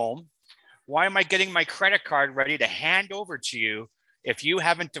my home? Why am I getting my credit card ready to hand over to you if you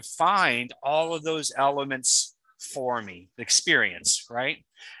haven't defined all of those elements for me, the experience, right?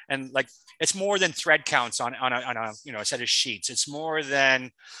 And like, it's more than thread counts on a set of sheets. It's more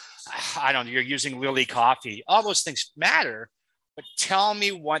than, I don't know, you're using Lily coffee. All those things matter, but tell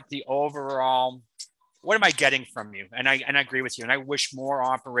me what the overall, what am I getting from you? And I agree with you. And I wish more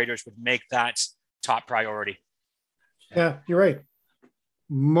operators would make that top priority. Yeah, you're right.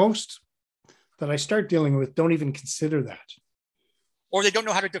 Most that I start dealing with don't even consider that. Or they don't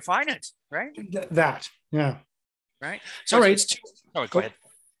know how to define it, right? Yeah. Right. So all right. Go ahead.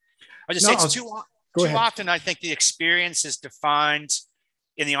 I just say it's too often, I think the experience is defined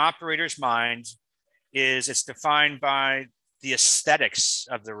in the operator's mind it's defined by the aesthetics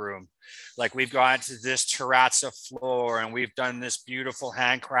of the room. Like, we've got this terrazzo floor and we've done this beautiful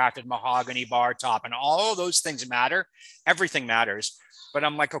handcrafted mahogany bar top, and all of those things matter. Everything matters. But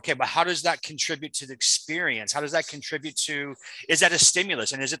I'm like, okay, but how does that contribute to the experience? How does that contribute to, is that a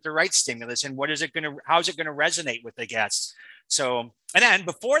stimulus, and is it the right stimulus? And how is it going to resonate with the guests? So, and then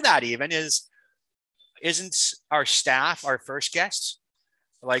before that even isn't our staff our first guests?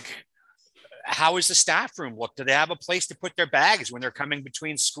 Like, how is the staff room look? Do they have a place to put their bags when they're coming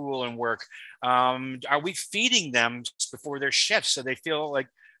between school and work? Are we feeding them before their shifts so they feel like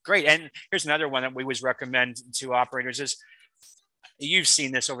great? And here's another one that we always recommend to operators is, you've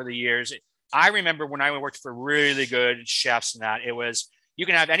seen this over the years. I remember when I worked for really good chefs and that, it was, you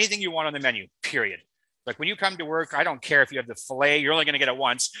can have anything you want on the menu, period. Like, when you come to work, I don't care if you have the filet, you're only going to get it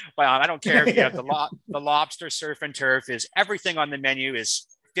once. But I don't care if you have the lobster surf and turf, is everything on the menu is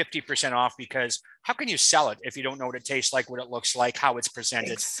 50% off, because how can you sell it if you don't know what it tastes like, what it looks like, how it's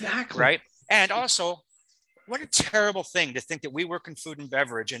presented? Exactly. Right. And also, what a terrible thing to think that we work in food and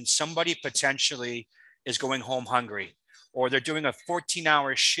beverage and somebody potentially is going home hungry, or they're doing a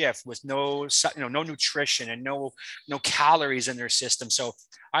 14-hour shift with no nutrition and no calories in their system. So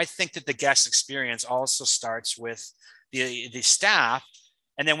I think that the guest experience also starts with the staff.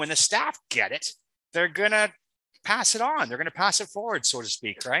 And then when the staff get it, they're going to pass it on. They're going to pass it forward, so to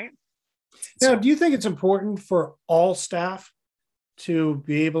speak, right? Now, do you think it's important for all staff to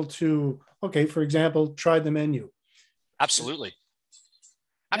be able to, okay, for example, try the menu? Absolutely.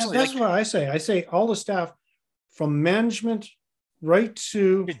 Yeah, that's what I say. I say all the staff, from management right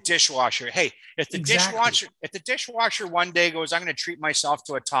to the dishwasher. Hey, if the dishwasher one day goes, I'm going to treat myself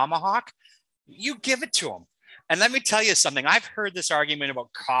to a tomahawk, you give it to them. And let me tell you something. I've heard this argument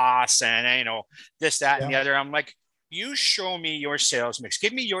about costs and, this, that, and the other. I'm like, you show me your sales mix.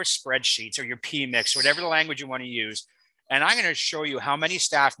 Give me your spreadsheets or your P mix, whatever the language you want to use. And I'm going to show you how many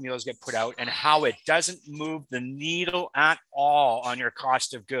staff meals get put out and how it doesn't move the needle at all on your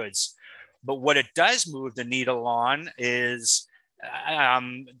cost of goods. But what it does move the needle on is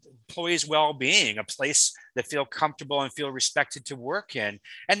employees' well-being, a place that feel comfortable and feel respected to work in.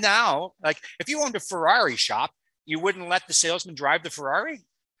 And now, like, if you owned a Ferrari shop, you wouldn't let the salesman drive the Ferrari,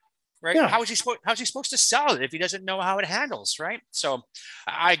 right? Yeah. How's he supposed to sell it if he doesn't know how it handles, right? So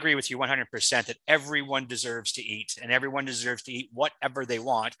I agree with you 100% that everyone deserves to eat, and everyone deserves to eat whatever they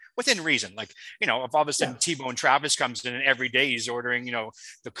want within reason. Like, if all of a sudden T-Bone Travis comes in and every day he's ordering,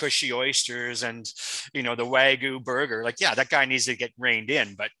 the cushy oysters and, the Wagyu burger, like, yeah, that guy needs to get reined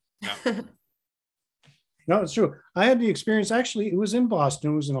in, but no. No, it's true. I had the experience, actually, it was in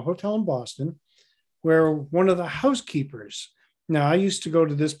Boston. It was in a hotel in Boston where one of the housekeepers, now I used to go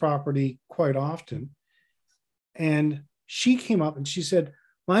to this property quite often, and she came up and she said,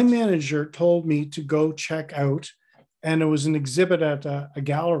 my manager told me to go check out, and it was an exhibit at a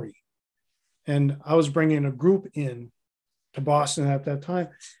gallery. And I was bringing a group in to Boston at that time.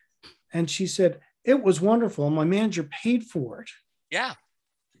 And she said, it was wonderful. My manager paid for it. Yeah.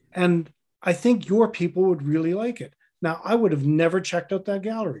 And I think your people would really like it. Now, I would have never checked out that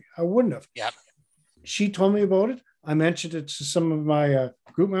gallery. I wouldn't have. Yep. She told me about it. I mentioned it to some of my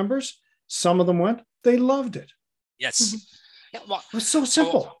group members. Some of them went. They loved it. Yes. Yeah, well, it was so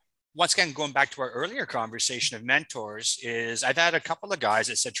simple. So, once again, going back to our earlier conversation of mentors, is I've had a couple of guys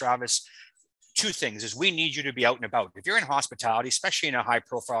that said, Travis, two things is we need you to be out and about. If you're in hospitality, especially in a high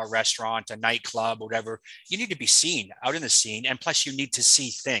profile restaurant, a nightclub, whatever, you need to be seen out in the scene. And plus you need to see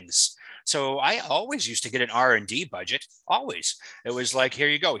things. So I always used to get an R&D budget. Always. It was like, here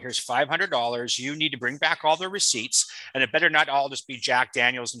you go. Here's $500. You need to bring back all the receipts, and it better not all just be Jack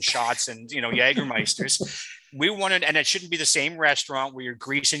Daniels and shots and, Jägermeisters. We wanted, and it shouldn't be the same restaurant where you're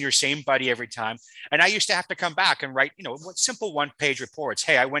greasing your same buddy every time. And I used to have to come back and write, what simple one-page reports.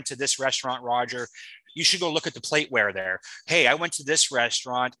 Hey, I went to this restaurant, Roger. You should go look at the plateware there. Hey, I went to this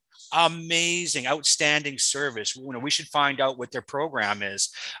restaurant. Amazing, outstanding service. We should find out what their program is.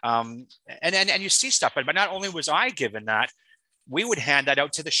 And you see stuff, but not only was I given that, we would hand that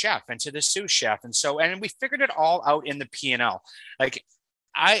out to the chef and to the sous chef. And we figured it all out in the P&L. Like,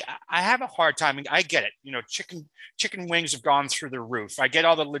 I have a hard time. I get it. Chicken wings have gone through the roof. I get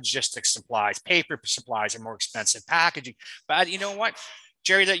all the logistics supplies. Paper supplies are more expensive. Packaging. But you know what,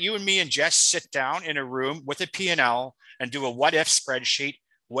 Jerry, that you and me and Jess sit down in a room with a P&L and do a what-if spreadsheet.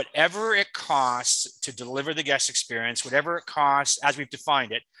 Whatever it costs to deliver the guest experience, whatever it costs, as we've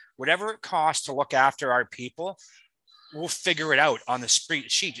defined it, whatever it costs to look after our people, we'll figure it out on the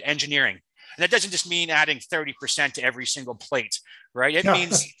sheet, engineering. And that doesn't just mean adding 30% to every single plate, right?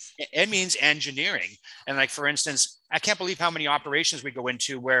 It means engineering. And like, for instance, I can't believe how many operations we go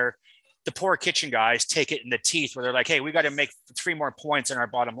into where the poor kitchen guys take it in the teeth, where they're like, hey, we got to make 3 more points in our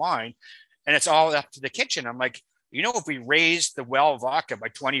bottom line. And it's all up to the kitchen. I'm like, if we raise the well vodka by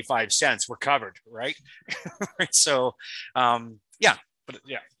 25 cents, we're covered, right? So,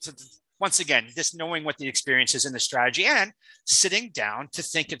 So once again, just knowing what the experience is in the strategy and sitting down to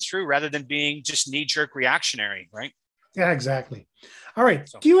think it through rather than being just knee-jerk reactionary, right? Yeah, exactly. All right.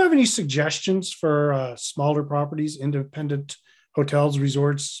 So, do you have any suggestions for smaller properties, independent hotels,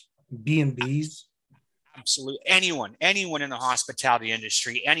 resorts, B&Bs? Absolutely. Anyone in the hospitality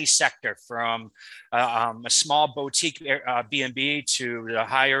industry, any sector, from a small boutique B&B to the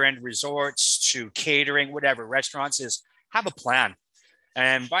higher end resorts to catering, whatever, restaurants, is have a plan.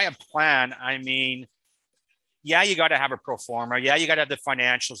 And by a plan, I mean, yeah, you got to have a pro forma. Yeah, you got to have the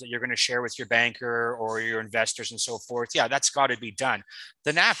financials that you're going to share with your banker or your investors and so forth. Yeah, that's got to be done.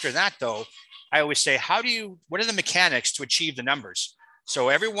 Then after that, though, I always say, what are the mechanics to achieve the numbers? So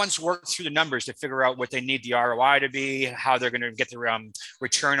everyone's worked through the numbers to figure out what they need the ROI to be, how they're going to get the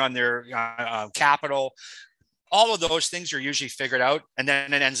return on their capital. All of those things are usually figured out. And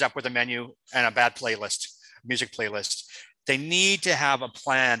then it ends up with a menu and a bad music playlist. They need to have a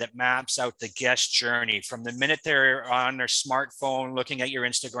plan that maps out the guest journey from the minute they're on their smartphone looking at your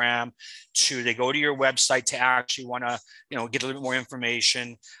Instagram to they go to your website to actually want to, get a little bit more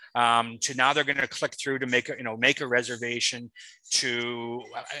information, to now they're going to click through to make a reservation, to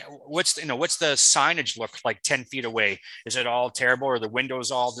what's the signage look like 10 feet away? Is it all terrible, or the windows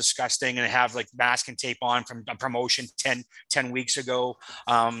all disgusting and they have like masking tape on from a promotion 10 weeks ago?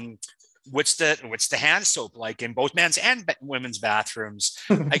 What's the hand soap like in both men's and women's bathrooms?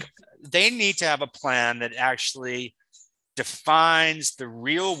 Like, they need to have a plan that actually defines the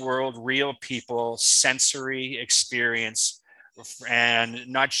real world, real people, sensory experience, and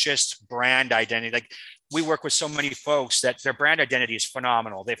not just brand identity. Like, we work with so many folks that their brand identity is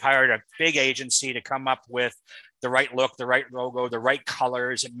phenomenal. They've hired a big agency to come up with the right look, the right logo, the right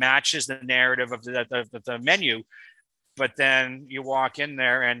colors. It matches the narrative of the menu. But then you walk in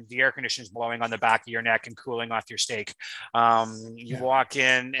there and the air conditioning is blowing on the back of your neck and cooling off your steak. You walk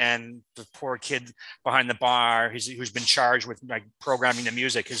in and the poor kid behind the bar who's been charged with like programming the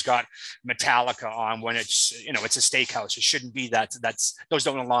music has got Metallica on when it's a steakhouse. It shouldn't be that. Those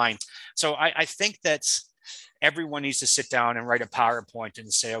don't align. So I think that's everyone needs to sit down and write a PowerPoint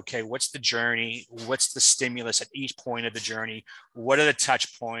and say, okay, what's the journey? What's the stimulus at each point of the journey? What are the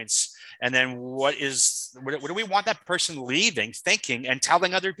touch points? And then what do we want that person leaving, thinking, and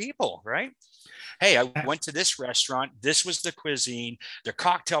telling other people, right? Hey, I went to this restaurant. This was the cuisine. Their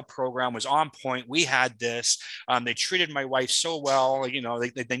cocktail program was on point. We had this. They treated my wife so well.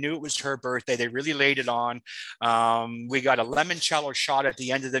 They knew it was her birthday. They really laid it on. We got a limoncello shot at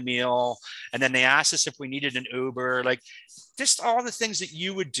the end of the meal. And then they asked us if we needed an Uber. Like, just all the things that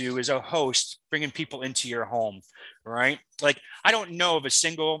you would do as a host, bringing people into your home, right? Like, I don't know of a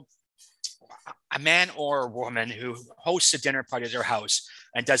single a man or a woman who hosts a dinner party at their house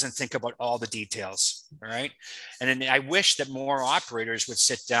and doesn't think about all the details, right? And then I wish that more operators would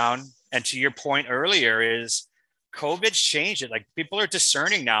sit down. And to your point earlier is COVID's changed it. Like people are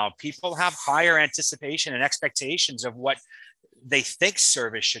discerning now. People have higher anticipation and expectations of what they think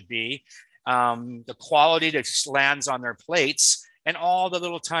service should be, the quality that lands on their plates, and all the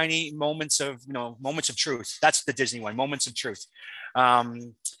little tiny moments of truth. That's the Disney one, moments of truth.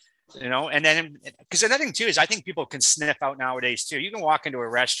 And then because another thing too is I think people can sniff out nowadays too. You can walk into a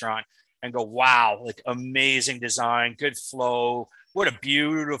restaurant and go, wow, like amazing design, good flow, what a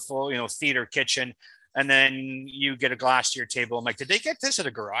beautiful, theater kitchen. And then you get a glass to your table. I'm like, did they get this at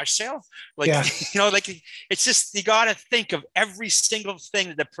a garage sale? Like, Yeah. It's just, you got to think of every single thing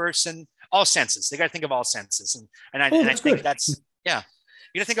that the person, all senses, they got to think of all senses. And I think that's, yeah.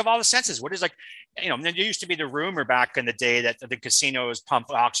 You got to think of all the senses. What is like, there used to be the rumor back in the day that the casinos pump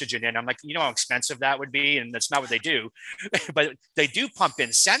oxygen in. I'm like, you know how expensive that would be? And that's not what they do. But they do pump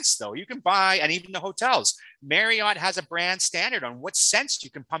in scents, though. You can buy, and even the hotels. Marriott has a brand standard on what scents you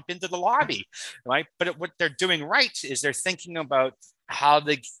can pump into the lobby, right? But what they're doing right is they're thinking about how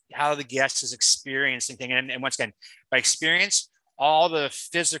the guest is experiencing things. And once again, by experience, all the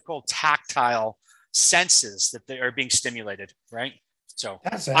physical, tactile senses that they are being stimulated, right? So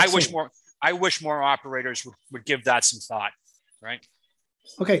I wish more operators would give that some thought, right?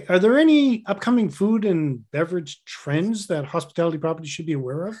 Okay. Are there any upcoming food and beverage trends that hospitality properties should be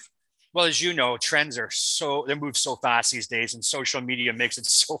aware of? Well, as you know, trends are they move so fast these days, and social media makes it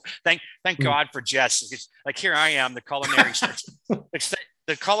so. Thank God for Jess. Like here I am, the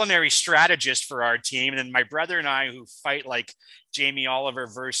culinary strategist for our team, and then my brother and I who fight like Jamie Oliver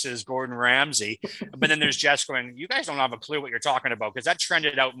versus Gordon Ramsay. But then there's Jess going, you guys don't have a clue what you're talking about because that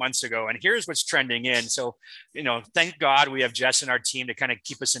trended out months ago, and here's what's trending in. So, thank God we have Jess and our team to kind of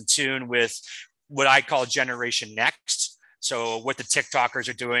keep us in tune with what I call Generation Next. So what the TikTokers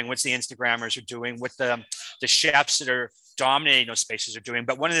are doing, what the Instagrammers are doing, what the chefs that are dominating those spaces are doing.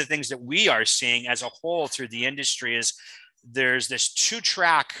 But one of the things that we are seeing as a whole through the industry is there's this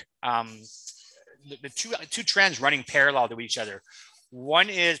two-track, the two trends running parallel to each other. One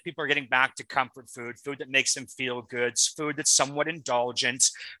is people are getting back to comfort food that makes them feel good, food that's somewhat indulgent,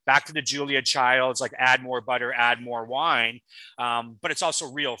 back to the Julia Childs, like add more butter, add more wine. But it's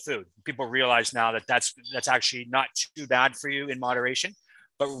also real food. People realize now that that's actually not too bad for you in moderation.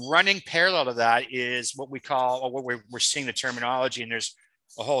 But running parallel to that is what we call, or what we're seeing the terminology, and there's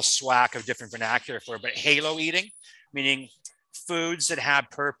a whole swack of different vernacular for it, but halo eating, meaning foods that have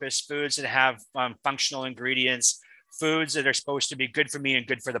purpose, foods that have functional ingredients, foods that are supposed to be good for me and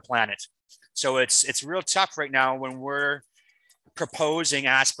good for the planet. So it's real tough right now when we're proposing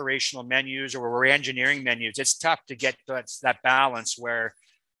aspirational menus or we're engineering menus. It's tough to get that balance where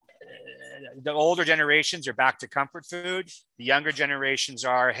the older generations are back to comfort food. The younger generations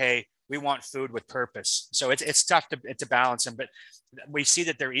are, hey, we want food with purpose. So it's tough to balance them, but we see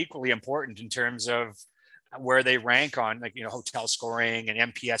that they're equally important in terms of where they rank on hotel scoring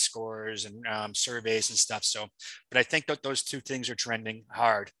and MPS scores and surveys and stuff. So, but I think that those two things are trending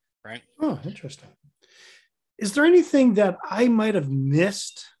hard, right? Oh, interesting. Is there anything that I might have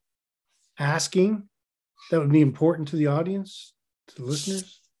missed asking that would be important to the audience, to the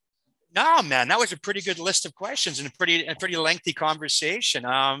listeners? No, man, that was a pretty good list of questions and a pretty lengthy conversation.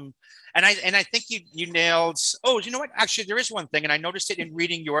 And I think you nailed. Oh, you know what? Actually, there is one thing, and I noticed it in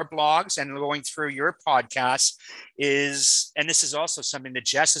reading your blogs and going through your podcast. And this is also something that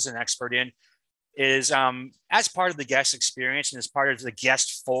Jess is an expert in. Is as part of the guest experience and as part of the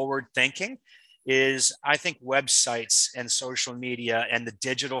guest forward thinking. Is I think websites and social media and the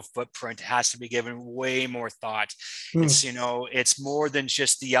digital footprint has to be given way more thought. It's more than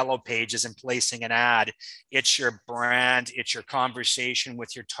just the yellow pages and placing an ad. It's your brand, it's your conversation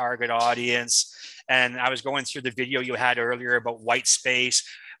with your target audience. And I was going through the video you had earlier about white space.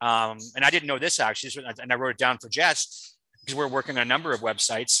 And I didn't know this actually, and I wrote it down for Jess because we're working on a number of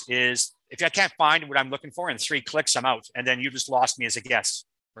websites, is if I can't find what I'm looking for in 3 clicks, I'm out. And then you just lost me as a guest,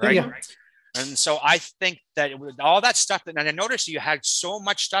 right? Yeah. Right. And so I think that all that stuff, and I noticed you had so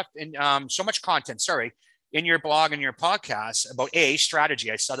much stuff in so much content, in your blog and your podcast about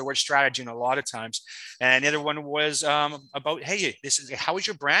strategy. I saw the word strategy in a lot of times. And the other one was about, hey, how is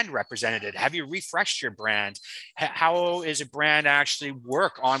your brand represented? Have you refreshed your brand? How is a brand actually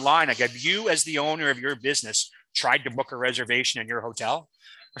work online? Like, have you, as the owner of your business, tried to book a reservation in your hotel?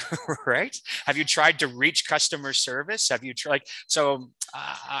 Right? Have you tried to reach customer service? Have you tried? So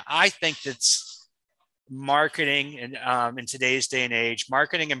I think that's marketing and in today's day and age,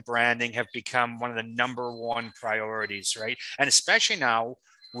 marketing and branding have become one of the number one priorities, right? And especially now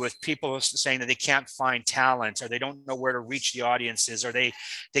with people saying that they can't find talent, or they don't know where to reach the audiences, or they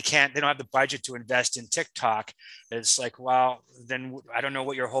don't have the budget to invest in TikTok. It's like, well, then I don't know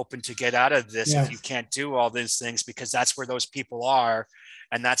what you're hoping to get out of this if you can't do all these things, because that's where those people are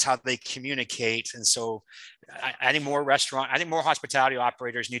and that's how they communicate. And so I think more hospitality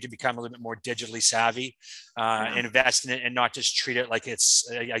operators need to become a little bit more digitally savvy, invest in it, and not just treat it like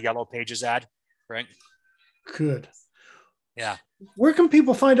it's a Yellow Pages ad, right? Good. Yeah. Where can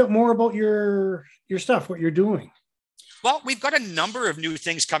people find out more about your stuff, what you're doing? Well, we've got a number of new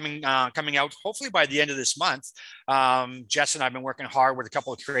things coming out, hopefully by the end of this month. Jess and I have been working hard with a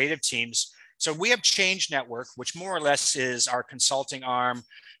couple of creative teams. So we have Change Network, which more or less is our consulting arm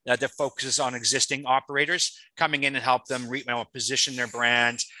that focuses on existing operators, coming in and help them position their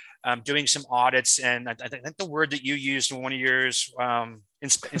brand, doing some audits. And I think the word that you used in one of yours,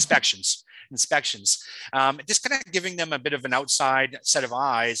 inspections, just kind of giving them a bit of an outside set of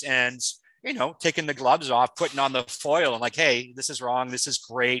eyes and, taking the gloves off, putting on the foil and like, hey, this is wrong. This is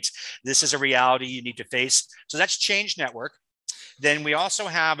great. This is a reality you need to face. So that's Change Network. Then we also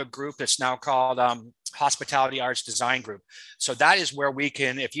have a group that's now called Hospitality Arts Design Group. So that is where we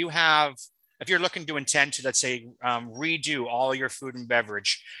can, if you're looking to intend to, let's say, redo all your food and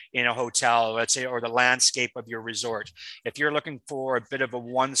beverage in a hotel, let's say, or the landscape of your resort, if you're looking for a bit of a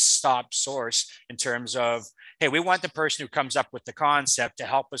one-stop source in terms of, hey, we want the person who comes up with the concept to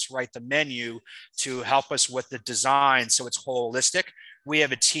help us write the menu, to help us with the design so it's holistic. We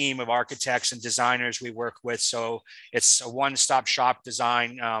have a team of architects and designers we work with. So it's a one-stop shop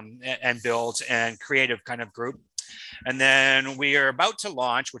design and build and creative kind of group. And then we are about to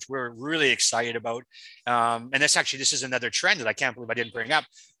launch, which we're really excited about. And this is another trend that I can't believe I didn't bring up,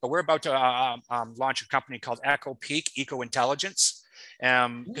 but we're about to launch a company called Echo Peak Eco Intelligence.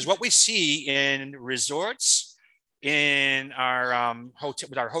 Because what we see in resorts, in our hotel,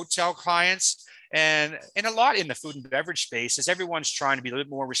 with our hotel clients, and a lot in the food and beverage space, is everyone's trying to be a little bit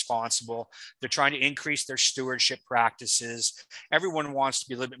more responsible. They're trying to increase their stewardship practices. Everyone wants to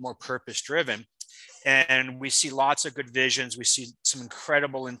be a little bit more purpose driven. And we see lots of good visions. We see some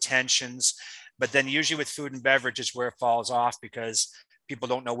incredible intentions, but then usually with food and beverage is where it falls off because people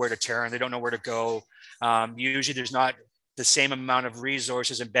don't know where to turn. They don't know where to go. Usually there's not the same amount of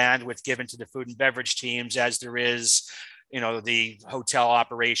resources and bandwidth given to the food and beverage teams as there is, the hotel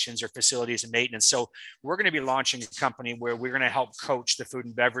operations or facilities and maintenance. So we're going to be launching a company where we're going to help coach the food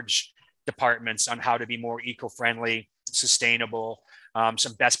and beverage departments on how to be more eco-friendly, sustainable,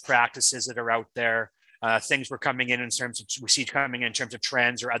 some best practices that are out there, things we see coming in terms of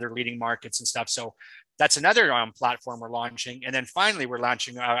trends or other leading markets and stuff. So that's another platform we're launching. And then finally, we're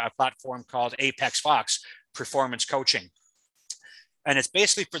launching a platform called Apex Fox Performance Coaching. And it's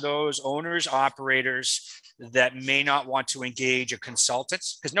basically for those owners, operators that may not want to engage a consultant,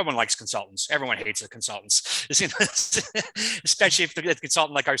 because no one likes consultants. Everyone hates the consultants, especially if the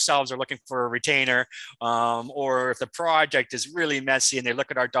consultant like ourselves are looking for a retainer, or if the project is really messy and they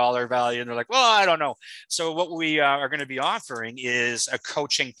look at our dollar value and they're like, well, I don't know. So what we are going to be offering is a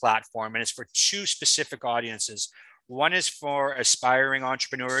coaching platform, and it's for two specific audiences. One is for aspiring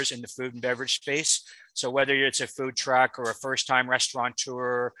entrepreneurs in the food and beverage space. So whether it's a food truck or a first-time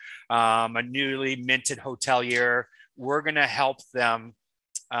restaurateur, a newly minted hotelier, we're going to help them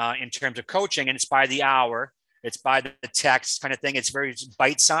in terms of coaching. And it's by the hour, it's by the text kind of thing. It's very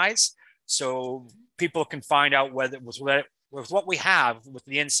bite-sized. So people can find out whether with what we have, with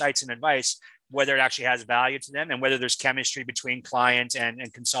the insights and advice, whether it actually has value to them and whether there's chemistry between client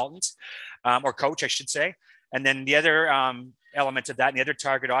and consultant, or coach, I should say. And then the other element of that and the other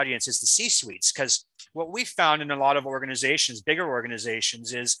target audience is the C-suites, because what we found in a lot of organizations, bigger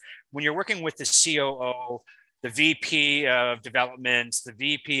organizations, is when you're working with the COO, the VP of development, the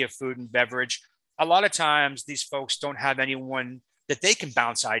VP of food and beverage, a lot of times these folks don't have anyone that they can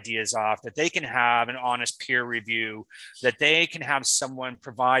bounce ideas off, that they can have an honest peer review, that they can have someone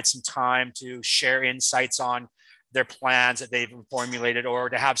provide some time to share insights on their plans that they've formulated, or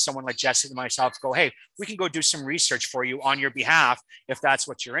to have someone like Jesse and myself go, hey, we can go do some research for you on your behalf if that's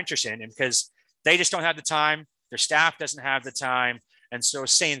what you're interested in, because they just don't have the time. Their staff doesn't have the time. And so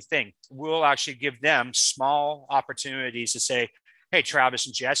same thing, we'll actually give them small opportunities to say, hey, Travis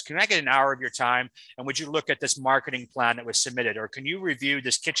and Jess, can I get an hour of your time? And would you look at this marketing plan that was submitted? Or can you review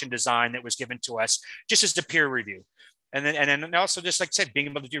this kitchen design that was given to us just as a peer review? And then also, just like I said, being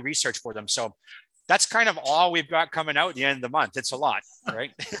able to do research for them. So that's kind of all we've got coming out at the end of the month. It's a lot,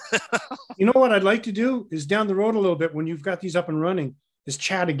 right? You know what I'd like to do is down the road a little bit when you've got these up and running is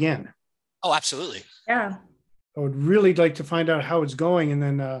chat again. Oh, absolutely. Yeah. I would really like to find out how it's going and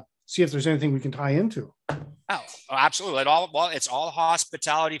then see if there's anything we can tie into. Oh, absolutely. It's all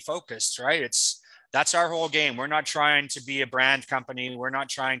hospitality focused, right? That's our whole game. We're not trying to be a brand company. We're not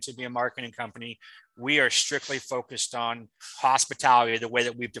trying to be a marketing company. We are strictly focused on hospitality, the way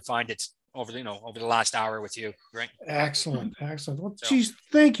that we've defined it over the last hour with you, right? Excellent. Well, geez,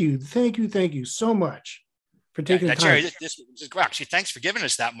 thank you so much for taking the time. Jerry, this is actually, thanks for giving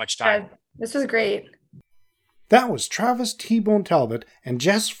us that much time. This was great. That was Travis T-Bone Talbot and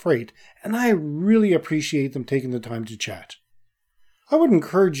Jess Freight, and I really appreciate them taking the time to chat. I would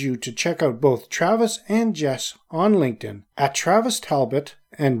encourage you to check out both Travis and Jess on LinkedIn at Travis Talbot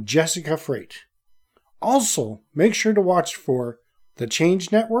and Jessica Freight. Also, make sure to watch for The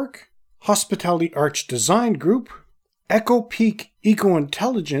Change Network, Hospitality Arch Design Group, Echo Peak Eco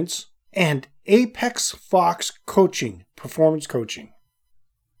Intelligence, and Apex Fox Coaching, Performance Coaching.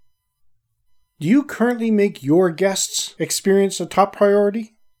 Do you currently make your guests' experience a top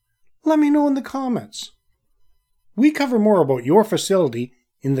priority? Let me know in the comments. We cover more about your facility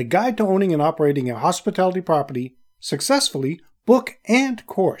in the Guide to Owning and Operating a Hospitality Property Successfully book and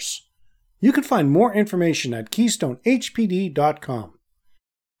course. You can find more information at keystonehpd.com.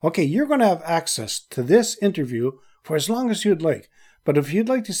 Okay, you're going to have access to this interview for as long as you'd like, but if you'd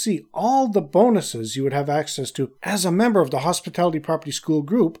like to see all the bonuses you would have access to as a member of the Hospitality Property School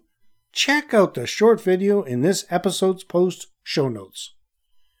group, check out the short video in this episode's post show notes.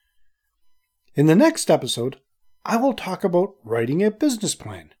 In the next episode, I will talk about writing a business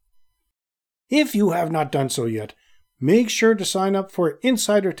plan. If you have not done so yet, make sure to sign up for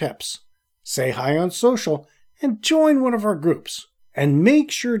Insider Tips, say hi on social, and join one of our groups. And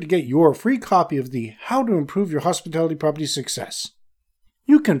make sure to get your free copy of the How to Improve Your Hospitality Property Success.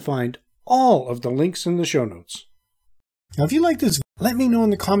 You can find all of the links in the show notes. Now, if you like this, let me know in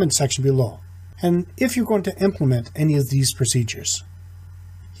the comments section below, and if you're going to implement any of these procedures.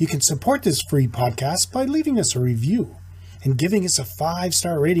 You can support this free podcast by leaving us a review and giving us a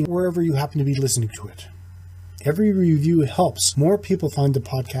 5-star rating wherever you happen to be listening to it. Every review helps more people find the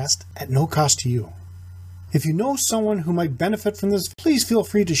podcast at no cost to you. If you know someone who might benefit from this, please feel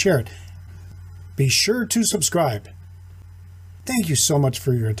free to share it. Be sure to subscribe. Thank you so much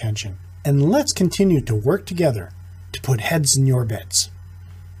for your attention, and let's continue to work together to put heads in your beds.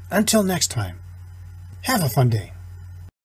 Until next time, have a fun day.